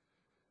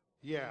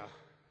 Yeah.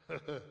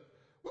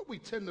 What we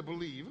tend to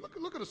believe.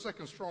 Look at the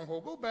second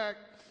stronghold. Go back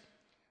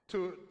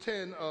to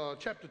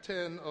chapter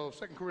 10 of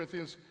 2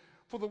 Corinthians.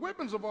 For the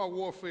weapons of our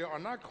warfare are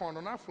not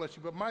carnal, not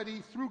fleshy, but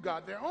mighty through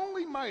God. They're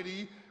only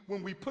mighty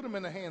when we put them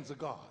in the hands of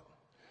God.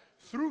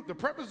 Through the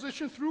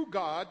preposition through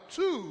God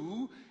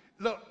to,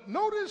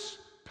 notice,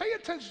 pay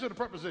attention to the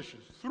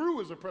prepositions.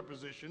 Through is a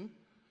preposition,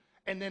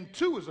 and then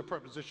to is a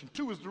preposition.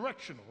 To is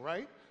directional,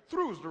 right?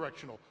 Through is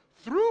directional.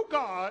 Through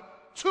God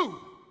to.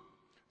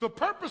 The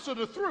purpose of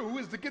the through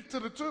is to get to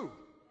the to.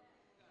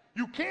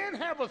 You can't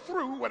have a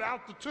through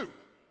without the to.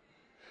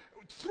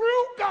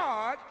 Through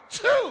God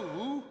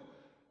to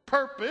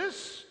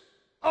purpose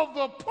of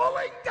the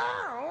pulling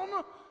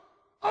down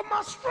of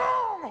my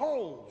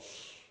strongholds.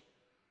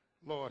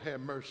 Lord have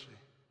mercy.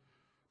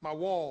 My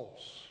walls.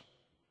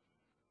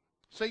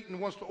 Satan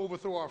wants to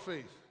overthrow our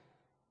faith.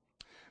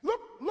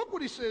 Look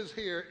what he says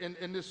here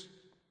in this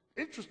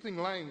interesting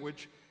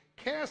language,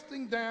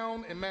 casting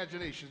down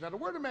imaginations. Now the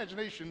word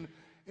imagination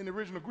in the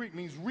original Greek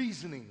means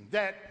reasoning.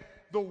 That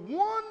the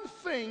one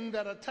thing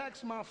that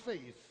attacks my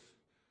faith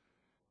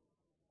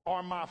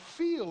are my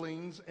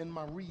feelings and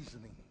my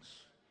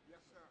reasonings. Yes,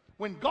 sir.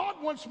 When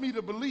God wants me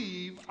to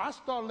believe, I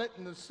start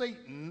letting the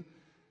Satan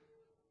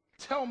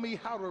tell me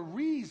how to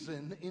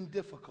reason in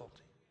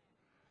difficulty.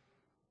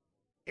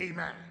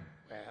 Amen.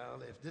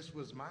 Well, if this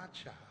was my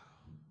child,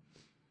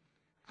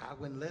 I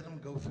wouldn't let him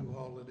go through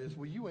all of this.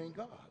 Well, you ain't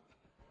God.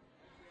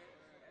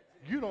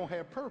 You don't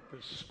have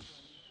purpose.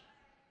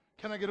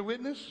 Can I get a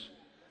witness?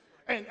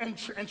 And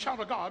child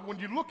of God, when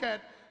you look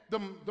at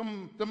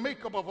the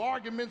makeup of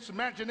arguments,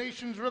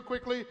 imaginations, real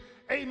quickly,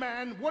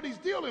 amen, what he's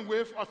dealing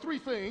with are three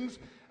things.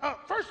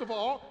 First of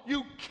all,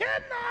 you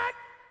cannot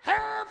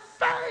have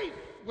faith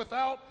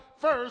without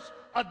first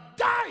a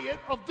diet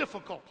of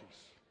difficulties.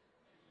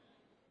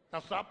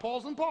 Now stop,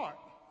 pause, and part.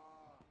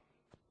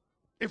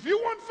 If you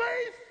want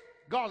faith,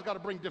 God's got to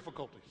bring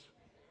difficulties.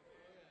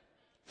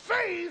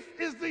 Faith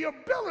is the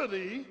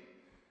ability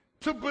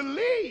to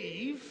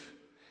believe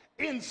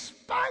in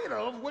spite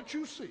of what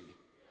you see.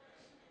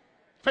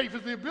 Faith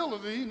is the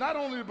ability not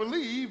only to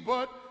believe,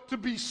 but to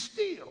be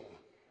still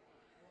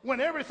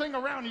when everything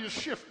around you is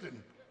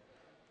shifting.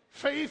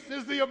 Faith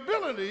is the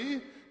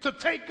ability to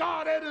take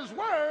God at his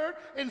word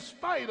in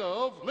spite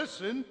of,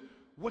 listen,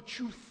 what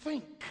you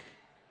think.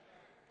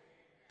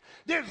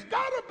 There's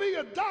got to be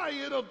a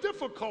diet of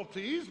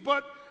difficulties,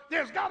 but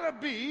there's got to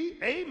be,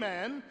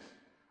 amen,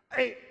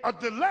 a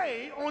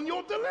delay on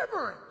your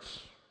deliverance.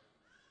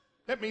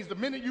 That means the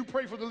minute you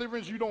pray for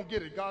deliverance, you don't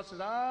get it. God says,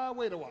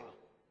 wait a while.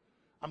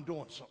 I'm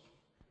doing something.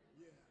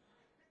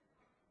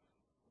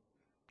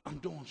 I'm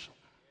doing something.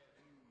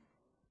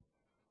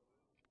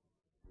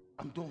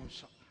 I'm doing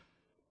something.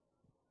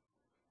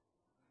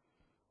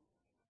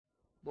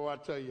 Boy, I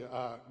tell you,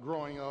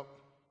 growing up,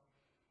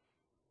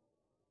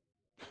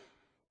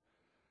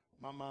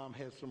 my mom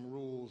had some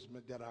rules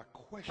that I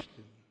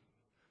questioned.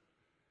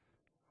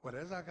 But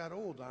as I got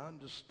older, I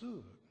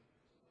understood.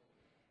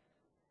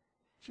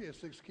 She had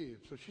 6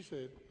 kids, so she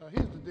said,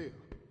 here's the deal.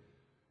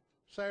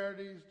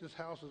 Saturdays, this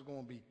house is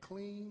going to be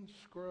clean,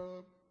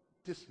 scrubbed,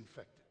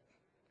 disinfected.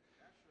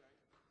 That's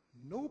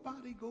right.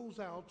 Nobody goes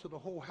out till the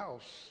whole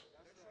house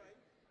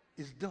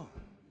is done.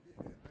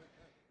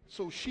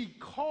 So she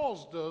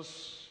caused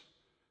us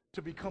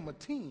to become a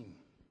team.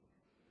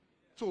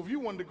 So if you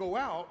wanted to go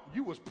out,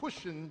 you was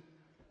pushing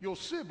your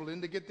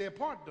sibling to get their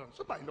part done.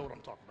 Somebody know what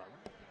I'm talking about,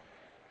 right?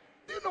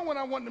 Do you know when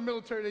I went in the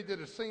military, they did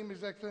the same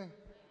exact thing?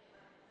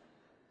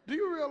 Do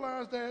you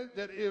realize that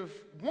if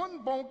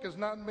one bunk is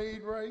not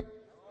made right,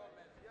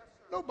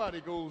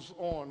 nobody goes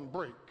on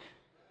break?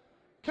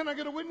 Can I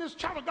get a witness?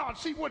 Child of God,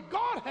 see what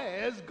God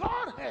has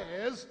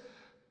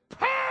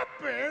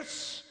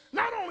purpose,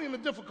 not only in the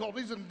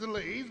difficulties and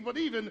delays, but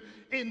even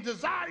in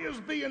desires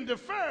being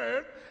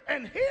deferred.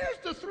 And here's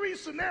the 3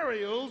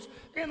 scenarios.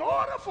 In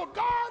order for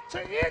God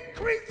to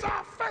increase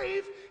our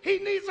faith, he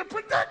needs a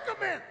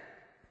predicament.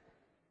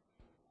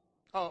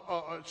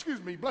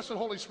 Blessed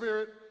Holy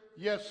Spirit,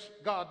 yes,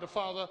 God the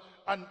Father,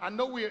 I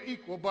know we are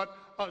equal, but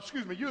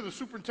you're the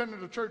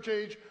superintendent of church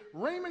age.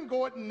 Raymond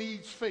Gordon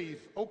needs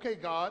faith. Okay,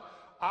 God,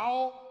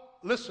 I'll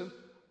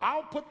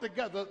put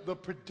together the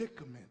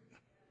predicament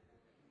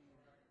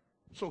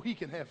so he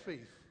can have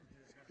faith.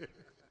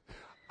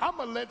 I'm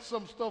going to let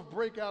some stuff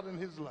break out in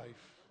his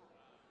life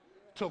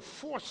to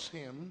force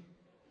him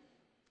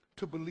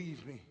to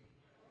believe me.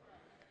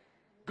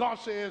 God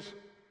says,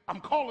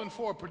 I'm calling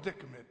for a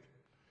predicament.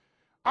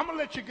 I'm going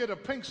to let you get a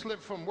pink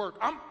slip from work.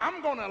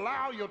 I'm going to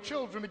allow your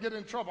children to get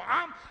in trouble.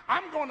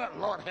 I'm going to,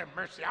 Lord have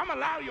mercy, I'm going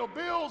to allow your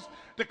bills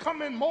to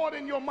come in more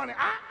than your money.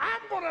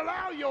 I'm going to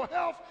allow your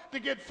health to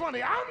get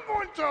funny. I'm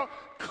going to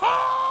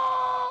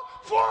call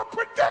for a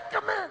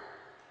predicament.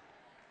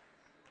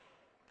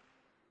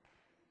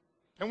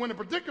 And when the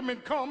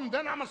predicament comes,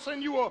 then I'm going to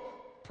send you a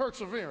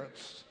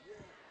perseverance.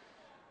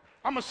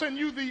 I'm going to send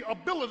you the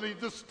ability,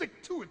 the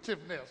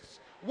stick-to-itiveness.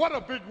 What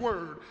a big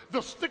word, the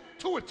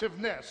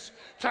stick-to-itiveness,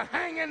 to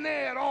hang in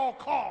there at all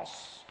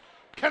costs.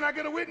 Can I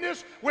get a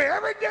witness? Where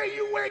every day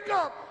you wake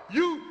up,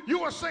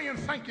 you are saying,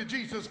 thank you,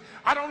 Jesus.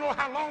 I don't know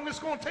how long it's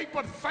going to take,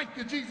 but thank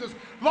you, Jesus.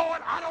 Lord,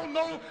 I don't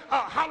know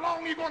how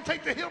long you're going to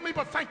take to heal me,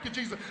 but thank you,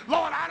 Jesus.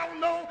 Lord, I don't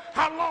know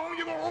how long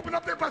you're going to open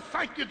up there, but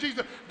thank you,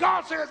 Jesus.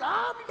 God says,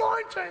 I'm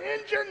going to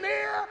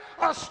engineer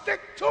a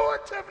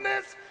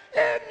stick-to-itiveness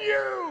in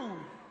you.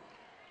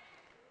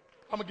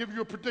 I'm going to give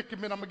you a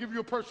predicament. I'm going to give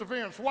you a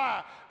perseverance.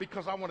 Why?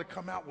 Because I want to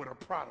come out with a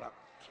product.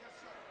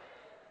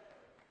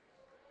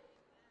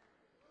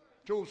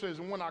 Job says,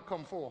 and when I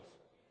come forth.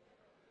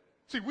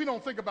 See, we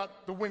don't think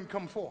about the when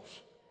come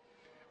forth.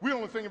 We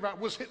only think about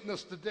what's hitting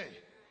us today.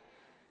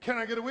 Can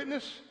I get a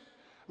witness?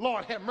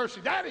 Lord have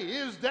mercy. That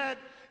is that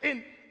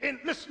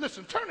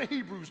listen, turn to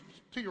Hebrews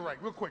to your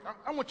right real quick.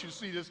 I want you to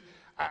see this.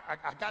 I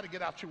got to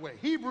get out your way.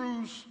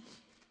 Hebrews,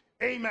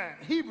 amen.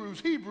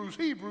 Hebrews.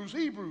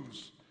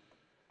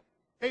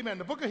 Amen.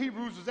 The book of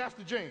Hebrews is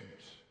after James.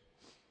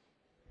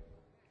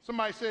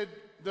 Somebody said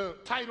the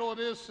title of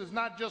this is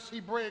not just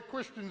Hebraic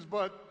Christians,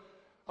 but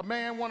a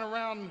man went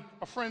around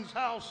a friend's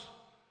house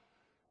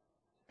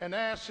and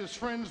asked his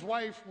friend's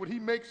wife, would she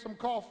make some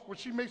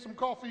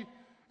coffee?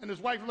 And his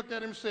wife looked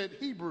at him and said,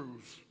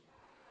 Hebrews.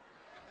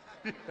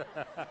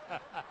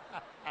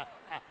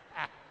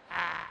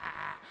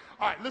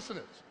 All right, listen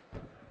to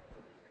this.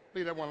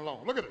 Leave that one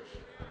alone. Look at this.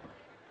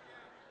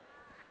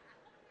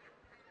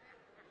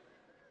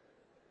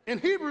 In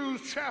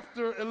Hebrews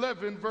chapter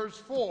 11, verse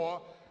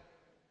 4,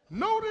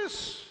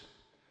 notice,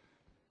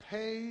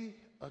 pay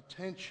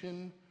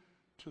attention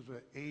to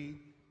the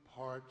 8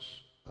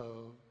 parts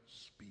of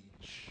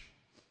speech.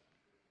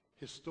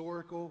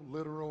 Historical,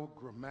 literal,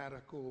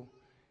 grammatical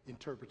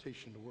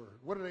interpretation of the word.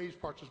 What are the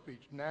 8 parts of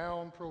speech?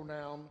 Noun,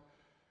 pronoun,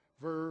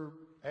 verb,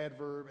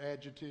 adverb,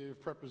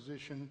 adjective,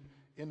 preposition,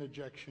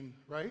 interjection,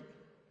 right?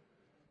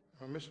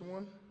 Am I missing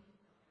one?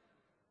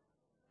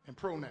 And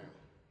pronoun.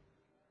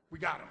 We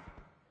got them.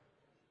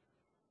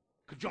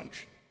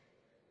 Conjunction.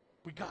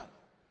 We got it.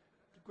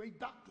 The great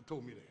doctor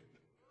told me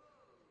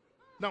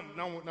that.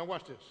 Now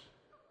watch this.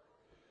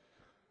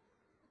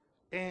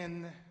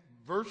 And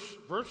verse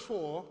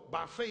 4,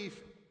 by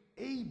faith,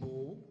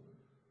 Abel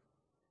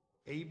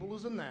Able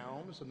is a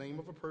noun. It's the name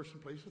of a person,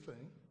 place, or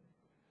thing.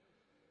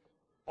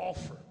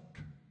 Offered,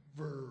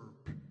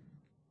 verb,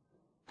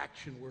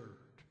 action word.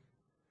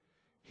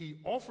 He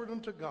offered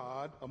unto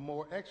God a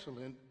more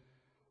excellent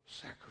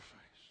sacrifice.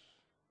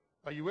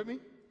 Are you with me?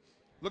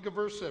 Look at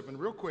verse 7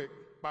 real quick.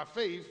 By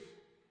faith,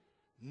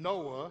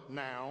 Noah,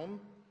 noun,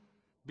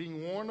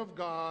 being warned of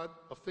God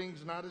of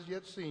things not as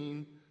yet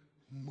seen,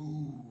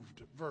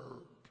 moved,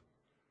 verb,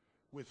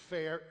 with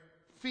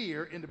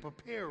fear in the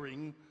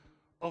preparing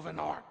of an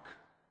ark.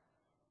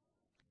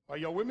 Are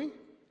y'all with me?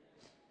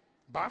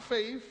 By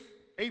faith,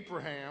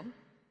 Abraham,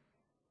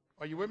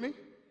 are you with me?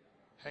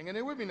 Hang in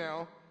there with me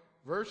now.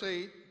 Verse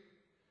 8,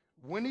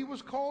 when he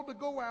was called to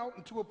go out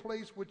into a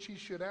place which he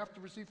should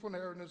after receive for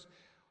inheritance,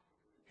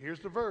 here's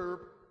the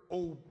verb,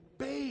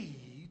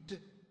 obeyed,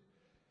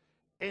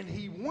 and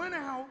he went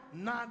out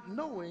not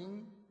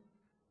knowing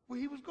where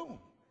he was going.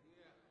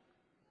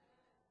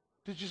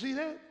 Did you see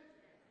that?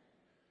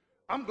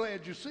 I'm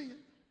glad you see it.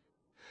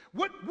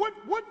 What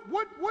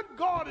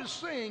God is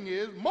saying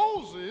is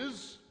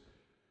Moses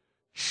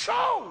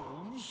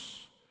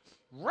chose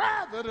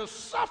rather to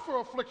suffer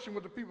affliction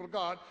with the people of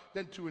God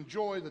than to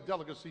enjoy the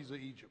delicacies of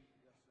Egypt.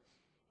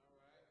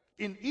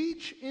 In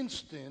each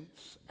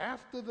instance,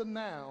 after the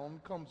noun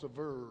comes a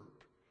verb,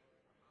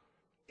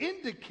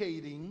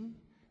 indicating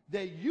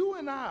that you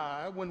and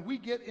I, when we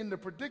get in the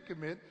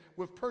predicament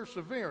with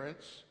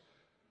perseverance,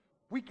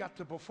 we got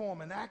to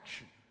perform an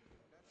action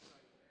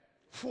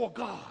for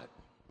God.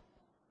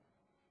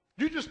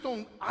 You just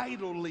don't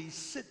idly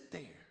sit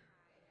there.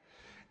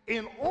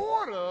 In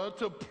order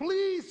to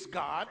please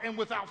God, and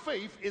without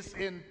faith, it's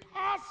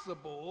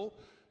impossible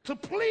to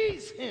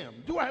please him.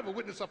 Do I have a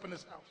witness up in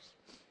this house?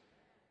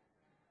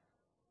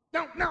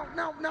 Now,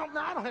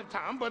 I don't have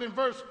time, but in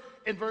verse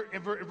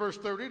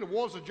 30, the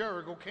walls of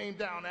Jericho came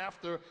down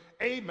after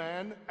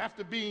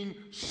after being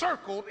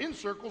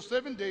encircled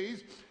 7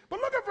 days. But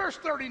look at verse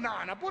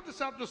 39. I brought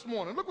this out this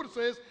morning. Look what it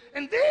says.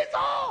 And these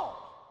all.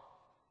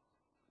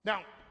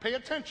 Now, pay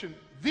attention.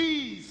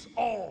 These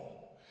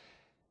all.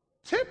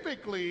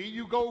 Typically,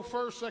 you go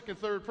first, second,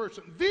 third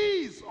person.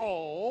 These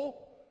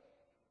all,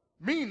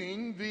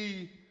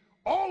 meaning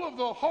all of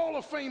the Hall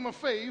of Fame of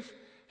faith,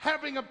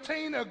 having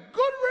obtained a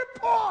good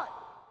report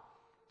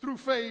through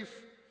faith,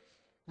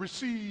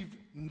 received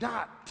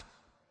not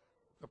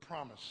the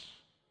promise.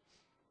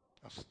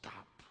 Now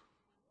stop.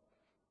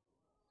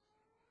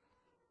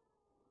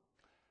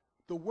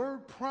 The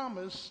word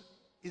promise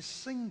is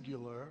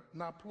singular,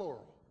 not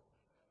plural.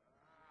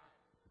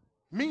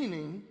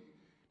 Meaning,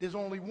 there's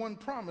only one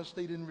promise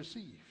they didn't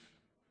receive.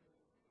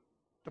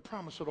 The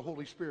promise of the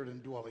Holy Spirit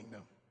indwelling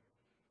them.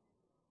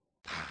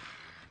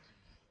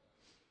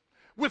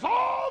 With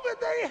all that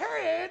they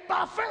had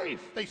by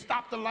faith, they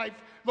stopped the life.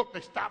 Look,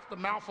 they stopped the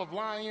mouth of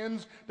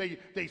lions.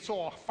 They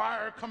saw a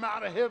fire come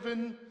out of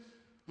heaven.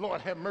 Lord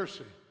have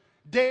mercy.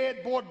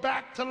 Dead brought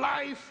back to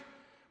life.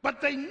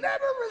 But they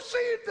never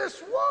received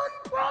this one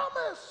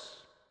promise.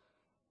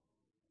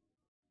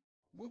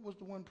 What was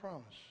the one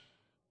promise?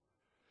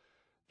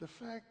 The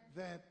fact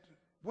that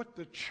what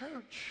the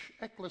church,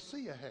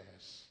 ecclesia,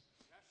 has,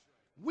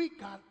 we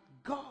got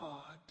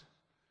God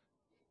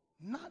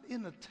not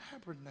in a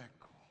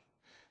tabernacle,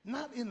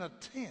 not in a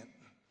tent,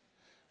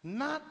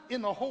 not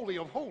in the Holy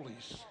of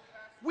Holies.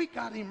 We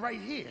got him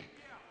right here.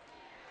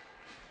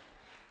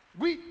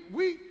 We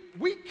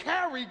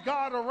carry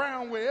God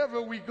around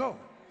wherever we go.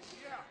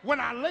 When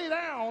I lay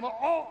down,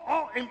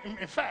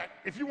 in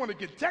fact, if you want to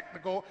get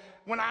technical,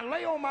 when I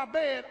lay on my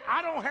bed,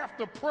 I don't have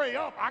to pray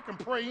up, I can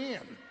pray in.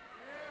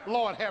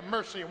 Lord have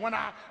mercy. When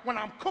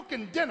I'm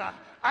cooking dinner,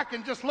 I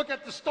can just look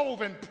at the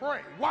stove and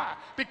pray. Why?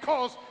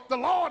 Because the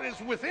Lord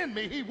is within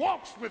me. He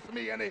walks with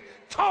me and he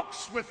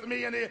talks with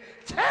me and he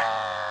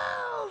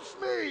tells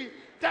me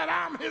that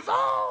I'm his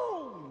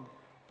own.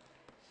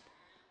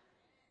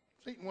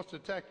 Satan wants to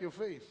attack your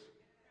faith.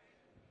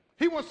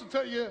 He wants to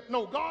tell you,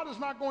 no, God is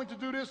not going to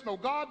do this. No,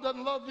 God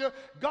doesn't love you.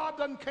 God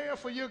doesn't care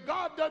for you.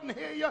 God doesn't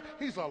hear you.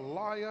 He's a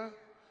liar,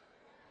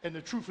 and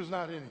the truth is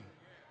not in him.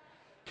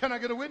 Can I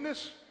get a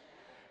witness?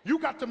 You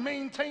got to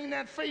maintain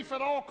that faith at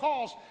all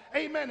costs.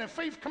 Amen. And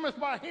faith cometh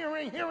by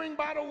hearing, hearing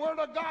by the word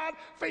of God.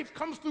 Faith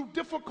comes through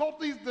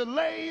difficulties,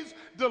 delays,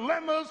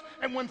 dilemmas.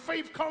 And when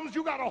faith comes,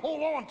 you got to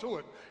hold on to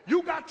it.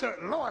 You got to,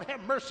 Lord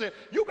have mercy,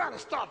 you got to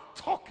start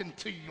talking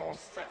to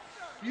yourself.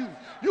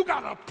 You got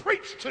to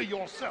preach to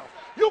yourself.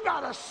 You got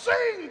to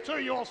sing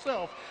to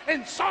yourself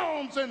in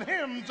psalms and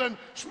hymns and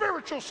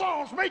spiritual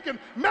songs, making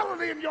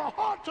melody in your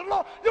heart to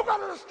Lord. You got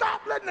to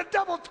stop letting the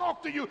devil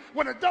talk to you.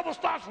 When the devil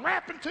starts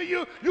rapping to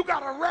you, you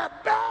got to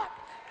rap back.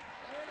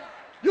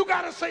 You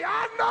got to say,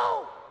 I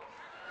know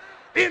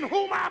in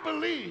whom I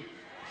believe.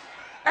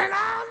 And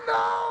I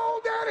know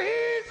that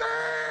he's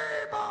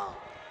able.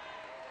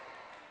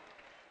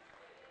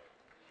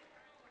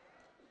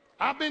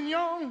 I've been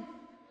young.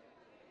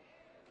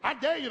 I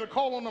dare you to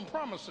call on them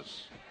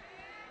promises.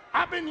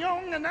 I've been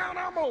young and now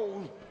I'm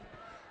old.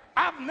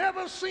 I've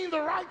never seen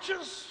the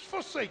righteous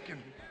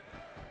forsaken.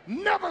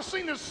 Never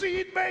seen a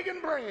seed begging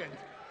bread.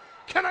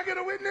 Can I get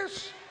a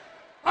witness?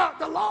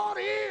 The Lord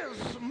is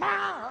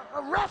my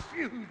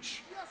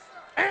refuge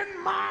and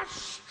my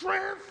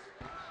strength,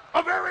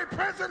 a very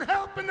present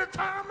help in the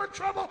time of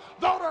trouble,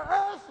 though the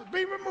earth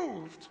be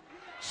removed.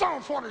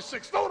 Psalm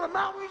 46, though the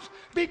mountains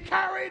be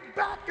carried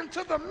back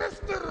into the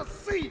midst of the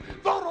sea,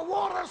 though the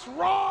waters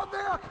roar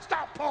there.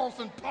 Stop, pause,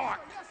 and park.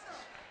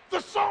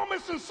 The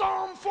psalmist in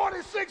Psalm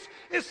 46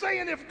 is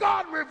saying if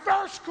God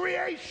reversed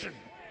creation,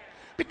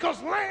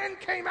 because land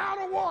came out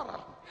of water,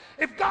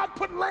 if God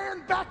put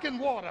land back in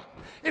water,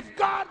 if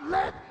God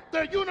let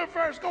the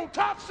universe go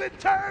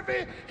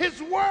topsy-turvy,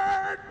 his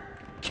word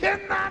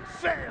cannot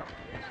fail.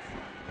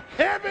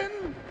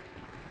 Heaven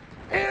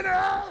and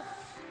earth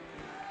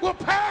will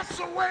pass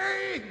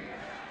away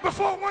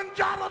before one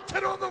jot or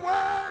tittle of the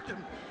word.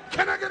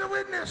 Can I get a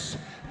witness?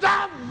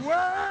 Thy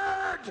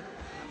word,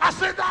 I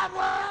said thy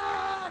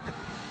word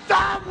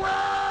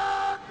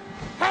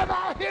have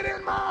I hid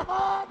in my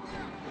heart.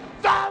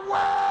 Thy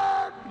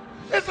word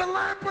is a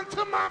lamp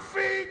unto my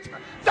feet.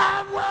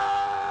 Thy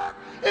word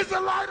is a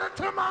light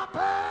unto my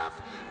path.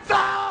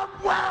 Thy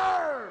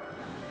word.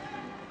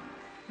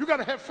 You got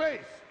to have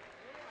faith.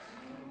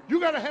 You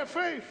got to have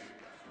faith.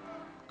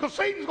 Because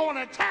Satan's going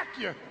to attack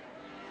you.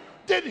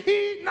 Did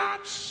he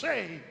not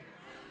say?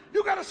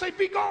 You got to say,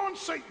 be gone,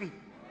 Satan.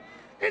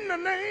 In the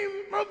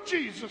name of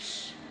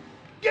Jesus.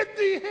 Get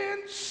thee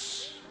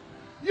hence.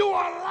 You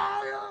are a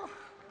liar.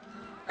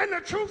 And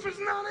the truth is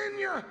not in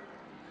you.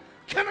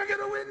 Can I get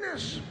a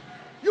witness?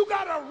 You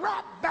got to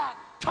rap back,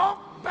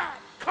 talk back,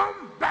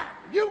 come back.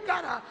 You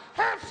got to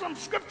have some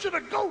scripture to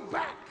go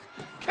back.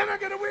 Can I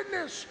get a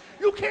witness?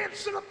 You can't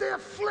sit up there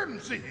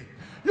flimsy.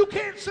 You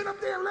can't sit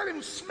up there and let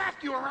him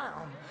smack you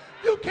around.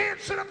 You can't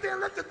sit up there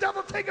and let the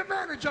devil take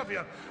advantage of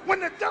you. When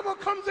the devil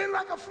comes in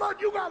like a flood,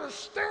 you got to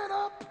stand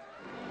up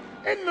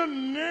in the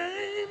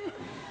name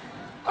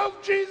of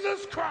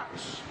Jesus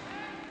Christ.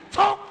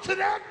 Talk to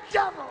that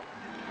devil.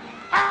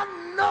 I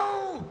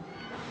know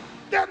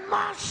that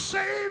my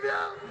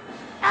Savior,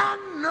 I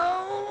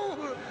know.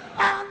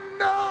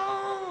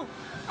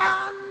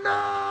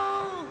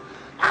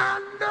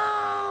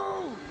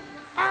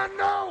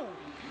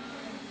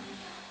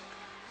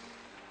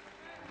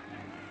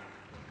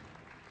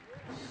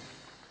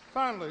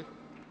 Finally,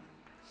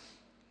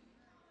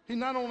 he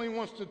not only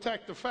wants to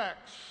attack the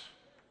facts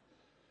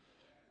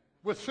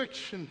with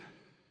fiction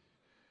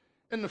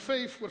and the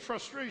faith with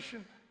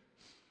frustration,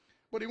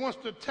 but he wants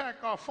to attack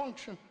our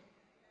function.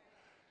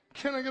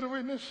 Can I get a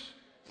witness?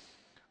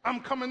 I'm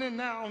coming in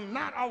now,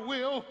 not our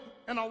will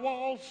and our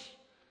walls,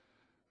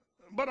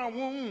 but our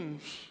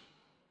wounds.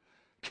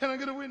 Can I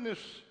get a witness?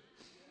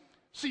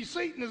 See,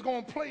 Satan is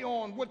going to play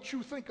on what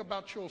you think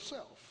about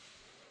yourself.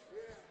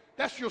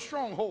 That's your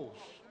strongholds.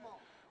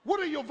 What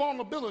are your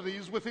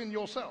vulnerabilities within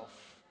yourself?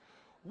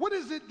 What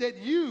is it that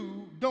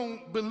you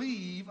don't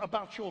believe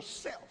about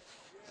yourself?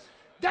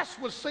 That's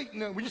what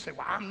Satan, when you say,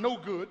 well, I'm no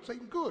good.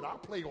 Satan, good, I'll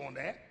play on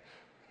that.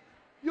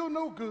 You're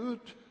no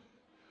good,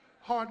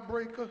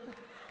 heartbreaker.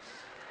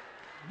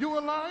 You're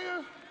a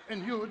liar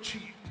and you're a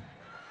cheat.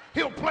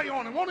 He'll play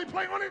on it. Won't he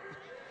play on it?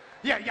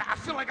 Yeah, I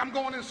feel like I'm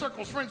going in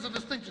circles. Friends of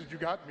distinctions, you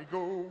got me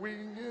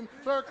going in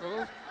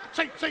circles.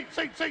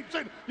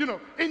 Satan, you know,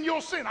 in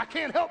your sin, I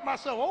can't help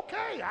myself.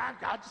 Okay, I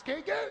just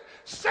can't get it.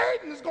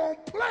 Satan is going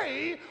to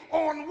play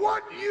on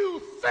what you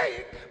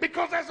think,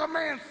 because as a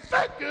man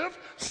thinketh,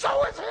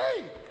 so is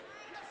he.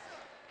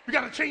 You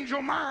got to change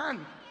your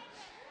mind.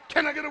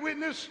 Can I get a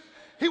witness?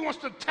 He wants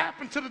to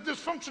tap into the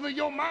dysfunction of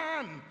your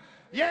mind.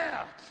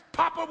 Yeah,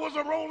 Papa was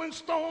a rolling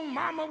stone.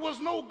 Mama was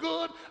no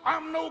good.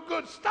 I'm no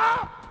good.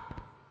 Stop.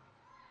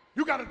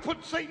 You got to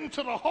put Satan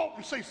to the halt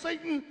and say,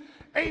 Satan,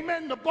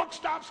 amen, the buck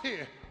stops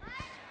here.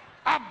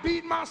 I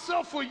beat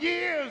myself for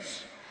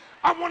years.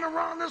 I went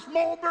around this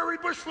mulberry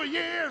bush for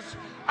years.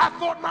 I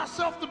thought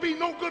myself to be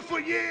no good for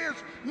years.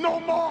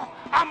 No more.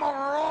 I'm a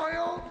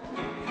royal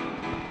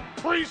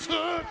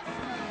priesthood.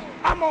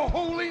 I'm a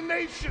holy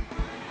nation.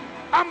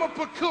 I'm a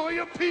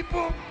peculiar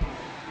people.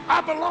 I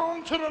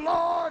belong to the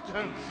Lord.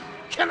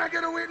 Can I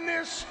get a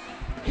witness?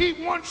 He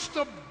wants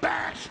to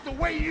bash the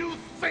way you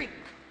think.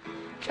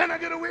 Can I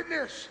get a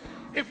witness?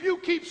 If you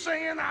keep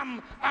saying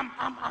I'm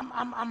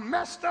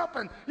messed up,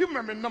 and you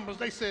remember in Numbers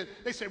they said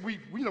we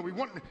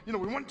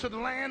went to the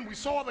land, we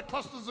saw the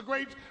clusters of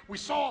grapes, we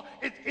saw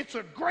it's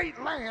a great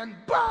land,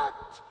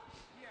 but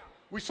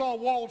we saw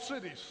walled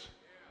cities.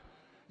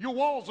 Your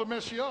walls will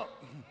mess you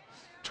up.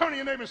 Turn to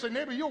your neighbor and say,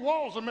 neighbor, your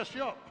walls will mess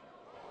you up.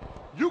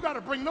 You got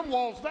to bring them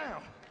walls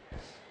down.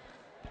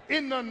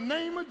 In the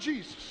name of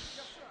Jesus,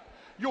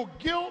 your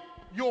guilt,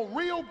 your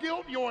real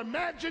guilt, your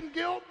imagined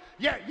guilt,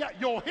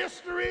 your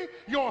history,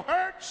 your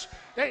hurts.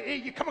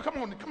 Hey, come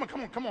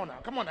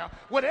on now.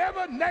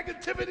 Whatever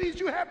negativities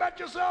you have about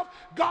yourself,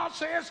 God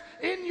says,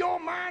 in your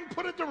mind,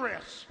 put it to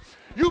rest.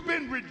 You've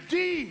been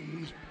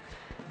redeemed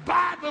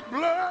by the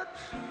blood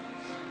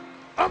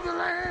of the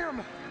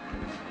Lamb.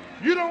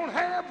 You don't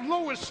have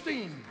low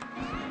esteem.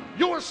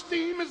 Your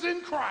esteem is in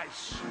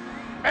Christ.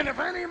 And if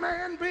any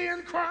man be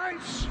in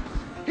Christ,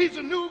 he's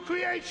a new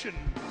creation.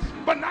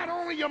 but not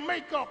only your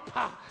makeup,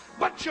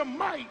 but your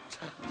might.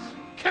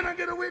 Can I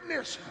get a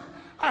witness?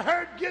 I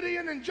heard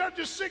Gideon in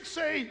Judges 6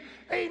 say,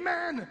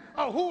 amen,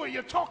 who are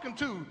you talking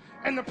to?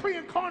 And the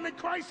pre-incarnate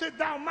Christ said,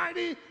 thou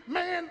mighty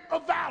man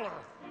of valor.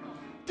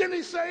 Didn't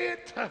he say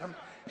it?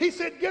 He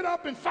said, get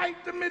up and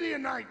fight the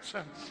Midianites.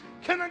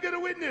 Can I get a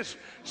witness?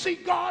 See,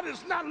 God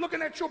is not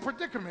looking at your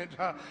predicament.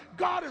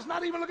 God is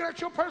not even looking at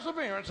your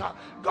perseverance.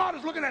 God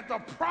is looking at the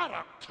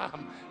product.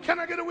 Can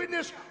I get a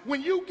witness?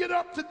 When you get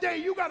up today,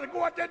 you got to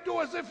go out that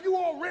door as if you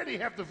already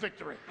have the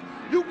victory.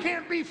 You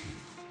can't be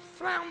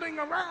floundering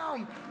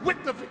around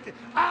with the victory.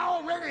 I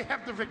already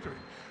have the victory.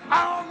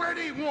 I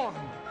already won.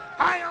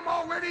 I am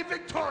already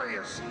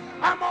victorious.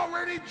 I'm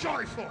already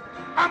joyful.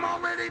 I'm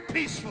already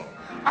peaceful.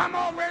 I'm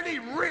already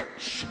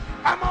rich.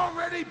 I'm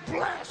already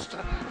blessed.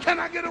 Can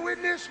I get a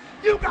witness?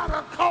 You got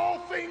to call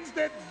things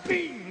that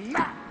be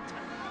not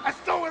as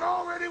though it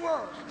already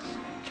was.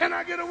 Can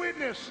I get a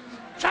witness?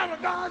 Child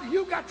of God,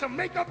 you got to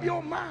make up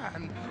your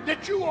mind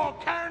that you are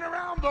carrying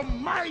around the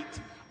might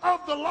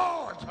of the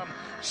Lord.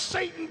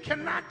 Satan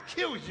cannot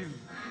kill you.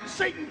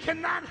 Satan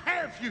cannot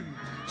have you.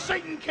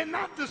 Satan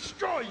cannot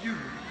destroy you.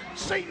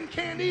 Satan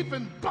can't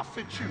even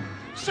buffet you.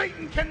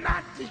 Satan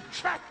cannot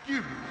detract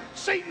you.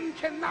 Satan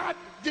cannot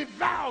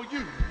devour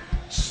you.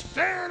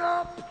 Stand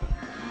up.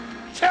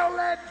 Tell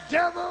that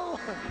devil,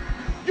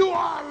 you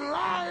are a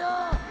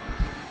liar.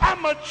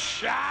 I'm a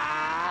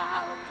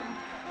child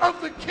of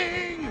the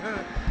King.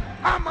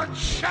 I'm a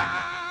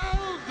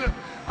child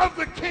of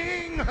the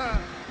King.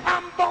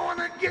 I'm born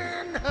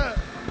again,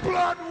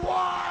 blood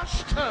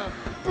washed,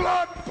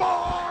 blood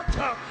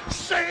bought,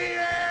 say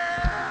it,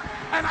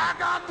 and I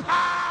got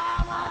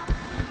power,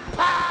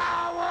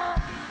 power,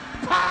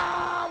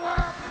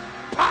 power,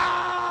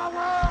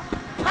 power,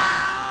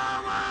 power,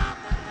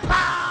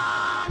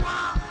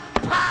 power,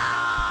 power,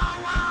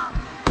 power,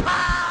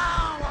 power,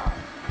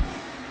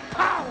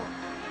 power,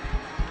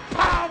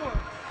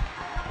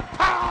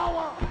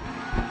 power, power,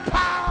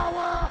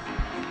 power,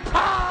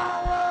 power, power,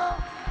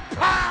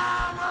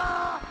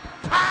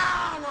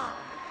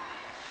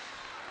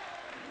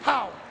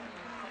 power,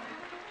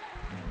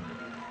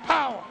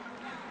 power,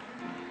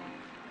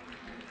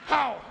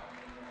 power.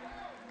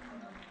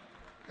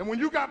 And when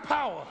you got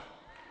power,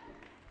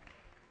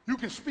 you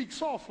can speak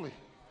softly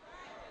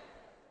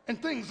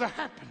and things are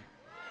happening.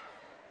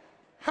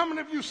 How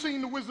many of you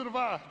seen The Wizard of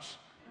Oz?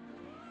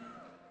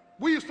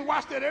 We used to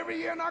watch that every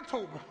year in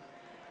October.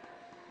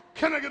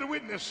 Can I get a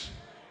witness?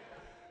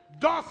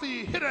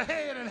 Dorothy hit her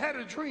head and had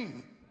a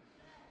dream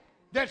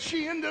that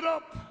she ended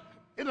up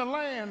in a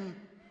land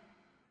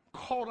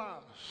called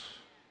Oz.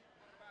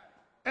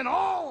 And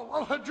all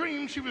of her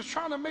dreams, she was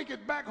trying to make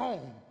it back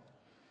home.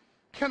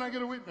 Can I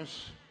get a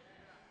witness?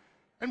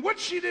 And what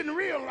she didn't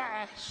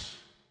realize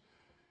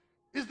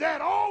is that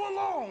all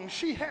along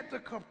she had the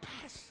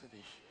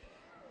capacity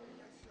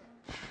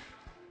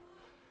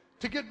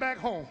to get back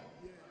home,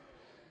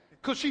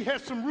 because she had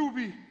some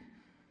ruby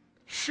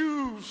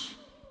shoes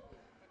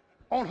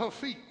on her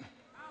feet.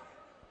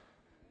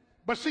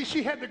 But see,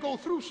 she had to go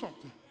through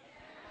something.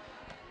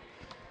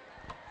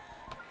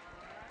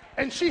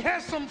 And she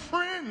had some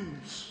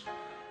friends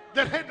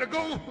that had to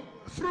go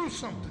through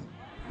something.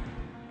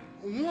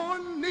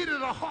 One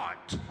needed a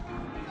heart.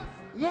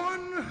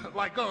 One,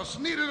 like us,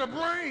 needed a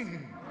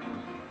brain.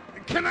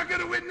 Can I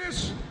get a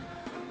witness?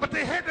 But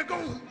they had to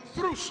go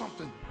through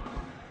something.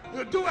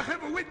 Do I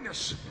have a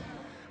witness?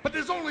 But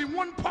there's only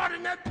one part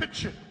in that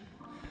picture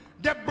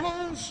that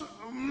blows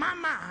my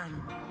mind.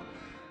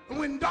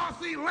 When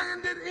Dorothy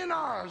landed in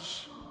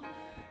Oz,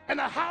 and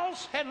the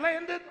house had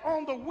landed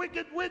on the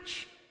Wicked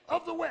Witch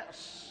of the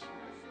West,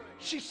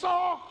 she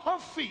saw her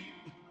feet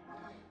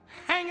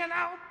hanging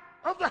out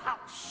of the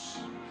house,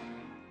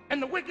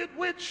 and the Wicked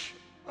Witch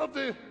of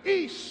the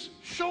East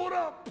showed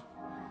up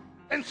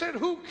and said,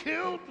 who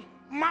killed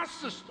my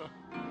sister?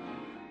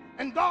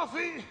 And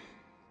Dorothy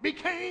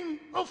became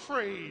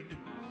afraid,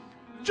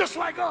 just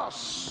like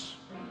us.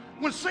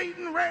 When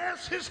Satan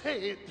rears his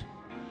head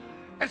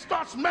and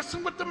starts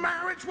messing with the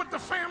marriage, with the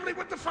family,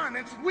 with the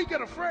finances, we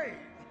get afraid.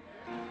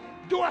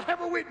 Do I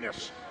have a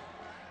witness?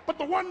 But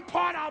the one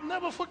part I'll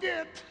never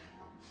forget,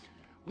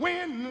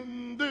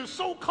 when the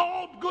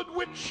so-called good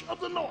witch of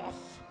the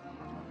north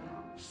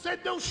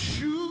said those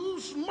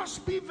shoes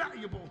must be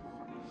valuable,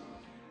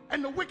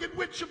 and the wicked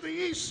witch of the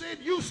east said,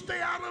 you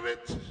stay out of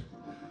it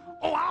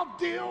or I'll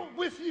deal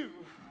with you.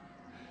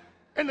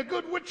 And the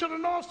good witch of the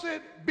north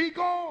said, be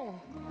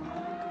gone.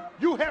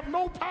 You have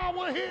no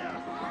power here.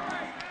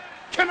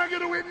 Can I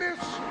get a witness?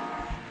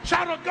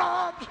 Child of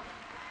God,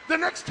 the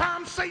next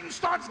time Satan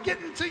starts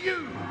getting to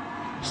you,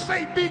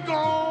 say, be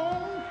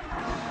gone.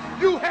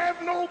 You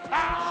have no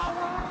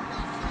power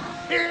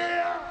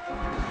here,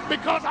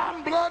 because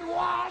I'm blood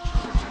washed,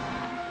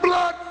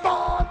 blood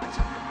bought,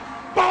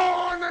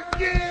 born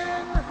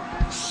again.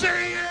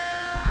 Say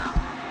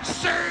it,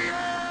 say it.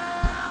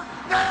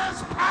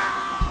 There's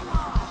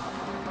power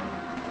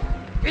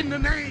in the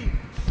name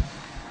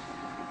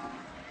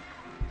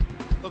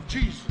of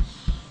Jesus.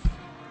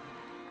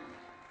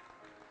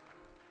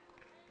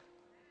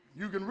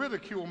 You can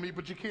ridicule me,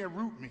 but you can't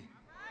root me.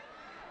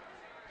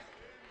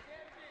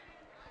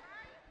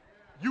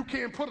 You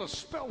can't put a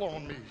spell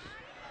on me,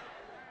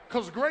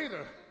 because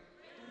greater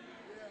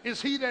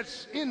is he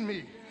that's in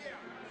me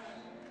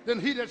than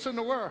he that's in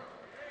the world.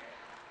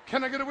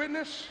 Can I get a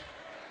witness?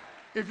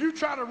 If you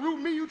try to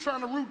root me, you're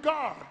trying to root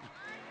God.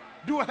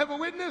 Do I have a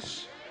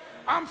witness?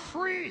 I'm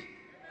free.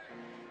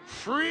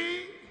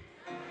 Free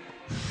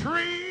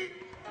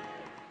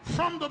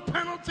from the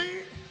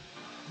penalty,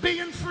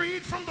 being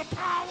freed from the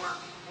power,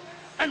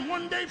 and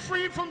one day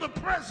freed from the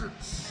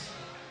presence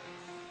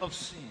of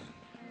sin.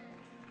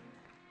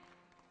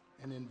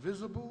 An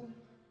invisible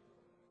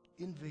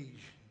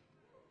invasion.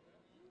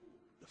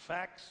 The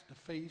facts, the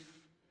faith,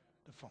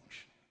 the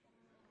function.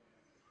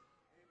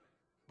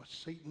 But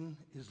Satan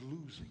is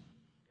losing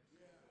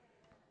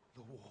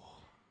the war.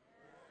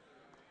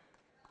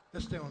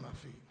 Let's stay on our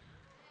feet.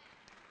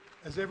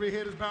 As every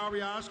head is bowed,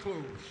 every eye is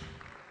closed.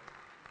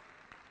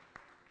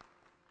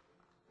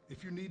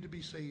 If you need to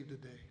be saved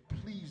today,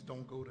 please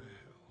don't go to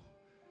hell.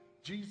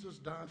 Jesus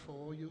died for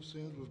all your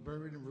sins, was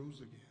buried, and rose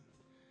again.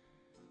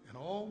 And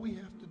all we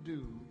have to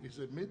do is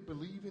admit,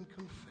 believe, and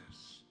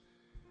confess.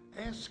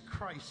 Ask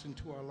Christ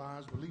into our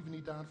lives, believing he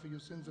died for your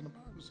sins, and the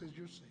Bible says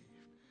you're saved.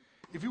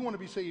 If you want to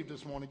be saved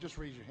this morning, just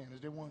raise your hand. Is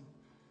there one?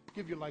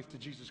 Give your life to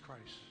Jesus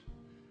Christ.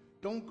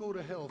 Don't go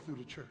to hell through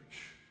the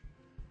church.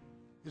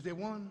 Is there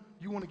one?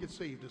 You want to get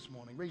saved this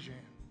morning? Raise your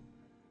hand.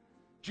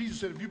 Jesus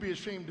said, if you be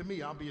ashamed of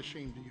me, I'll be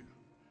ashamed of you.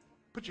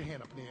 Put your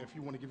hand up in there if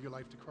you want to give your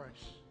life to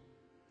Christ.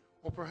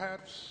 Or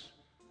perhaps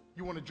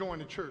you want to join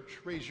the church.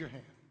 Raise your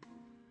hand.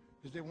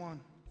 Is there one?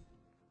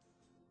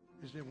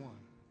 Is there one?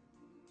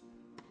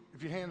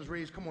 If your hand is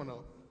raised, come on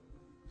up.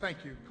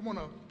 Thank you. Come on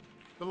up.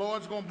 The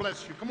Lord's going to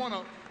bless you. Come on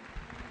up.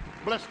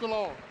 Bless the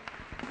Lord.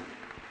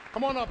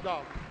 Come on up,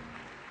 dog.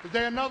 Is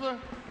there another?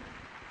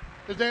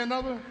 Is there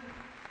another?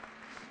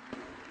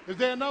 Is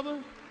there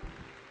another?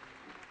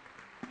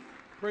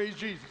 Praise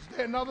Jesus. Is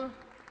there another?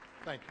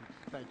 Thank you.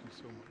 Thank you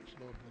so much.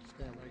 Lord,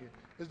 stand right here.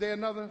 Is there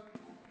another?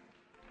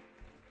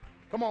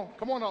 Come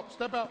on up.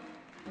 Step out.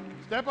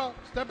 Step up.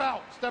 Step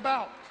out. Step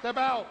out. Step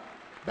out.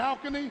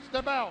 Balcony.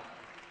 Step out.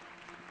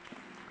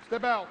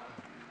 Step out.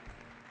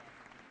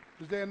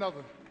 Is there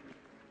another?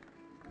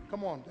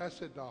 Come on.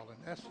 That's it, darling.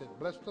 That's it.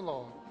 Bless the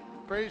Lord.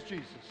 Praise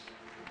Jesus.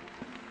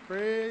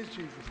 Praise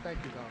Jesus. Thank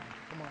you, darling.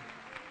 Come on.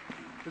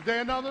 Is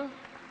there another?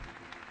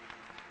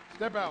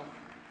 Step out.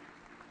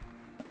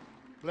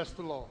 Bless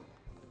the Lord.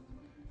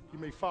 You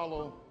may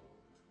follow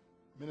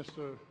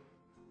Minister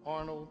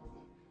Arnold.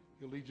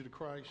 He'll lead you to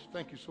Christ.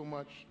 Thank you so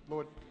much.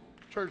 Lord,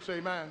 church, say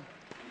amen.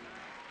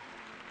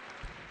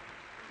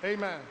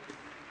 Amen.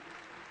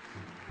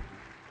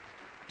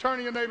 Turn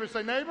to your neighbor and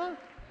say, neighbor,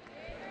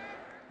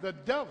 the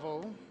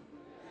devil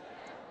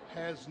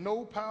has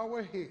no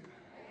power here.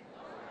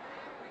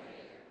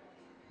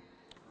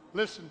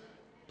 Listen,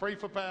 pray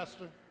for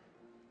Pastor.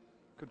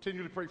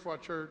 Continue to pray for our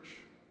church.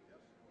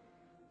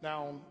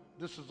 Now,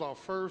 this is our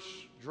first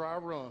dry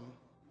run.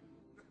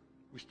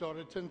 We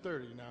started at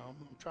 10:30 now.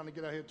 I'm trying to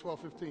get out here at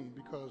 12:15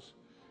 because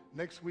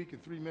next week in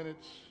 3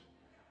 minutes,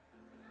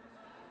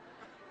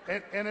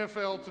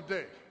 NFL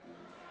Today.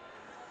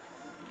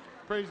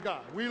 Praise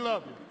God. We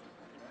love you.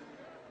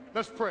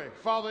 Let's pray.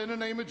 Father, in the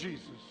name of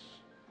Jesus,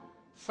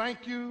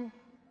 thank you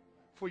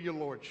for your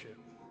lordship.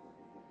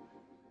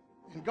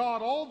 And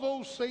God,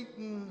 although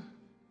Satan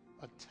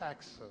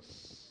attacks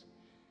us,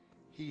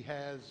 he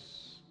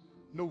has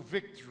no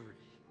victory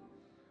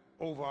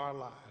over our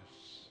lives.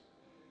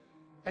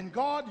 And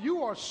God,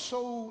 you are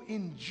so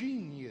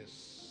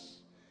ingenious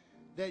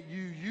that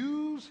you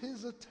use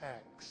his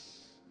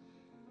attacks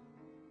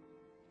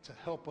to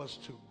help us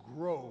to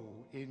grow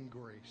in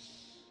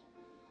grace.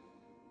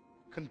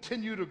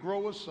 Continue to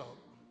grow us up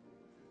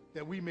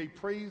that we may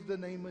praise the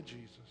name of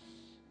Jesus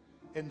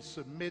and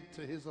submit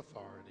to his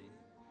authority.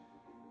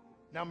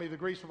 Now may the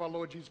grace of our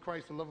Lord Jesus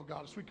Christ, the love of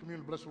God, the sweet communion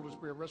of the blessed Holy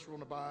Spirit rest, rule,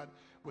 and abide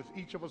with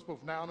each of us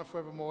both now and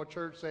forevermore.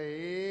 Church,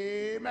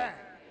 say amen.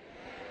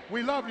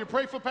 We love you.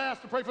 Pray for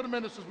Pastor. Pray for the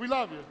ministers. We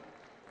love you.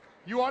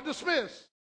 You are dismissed.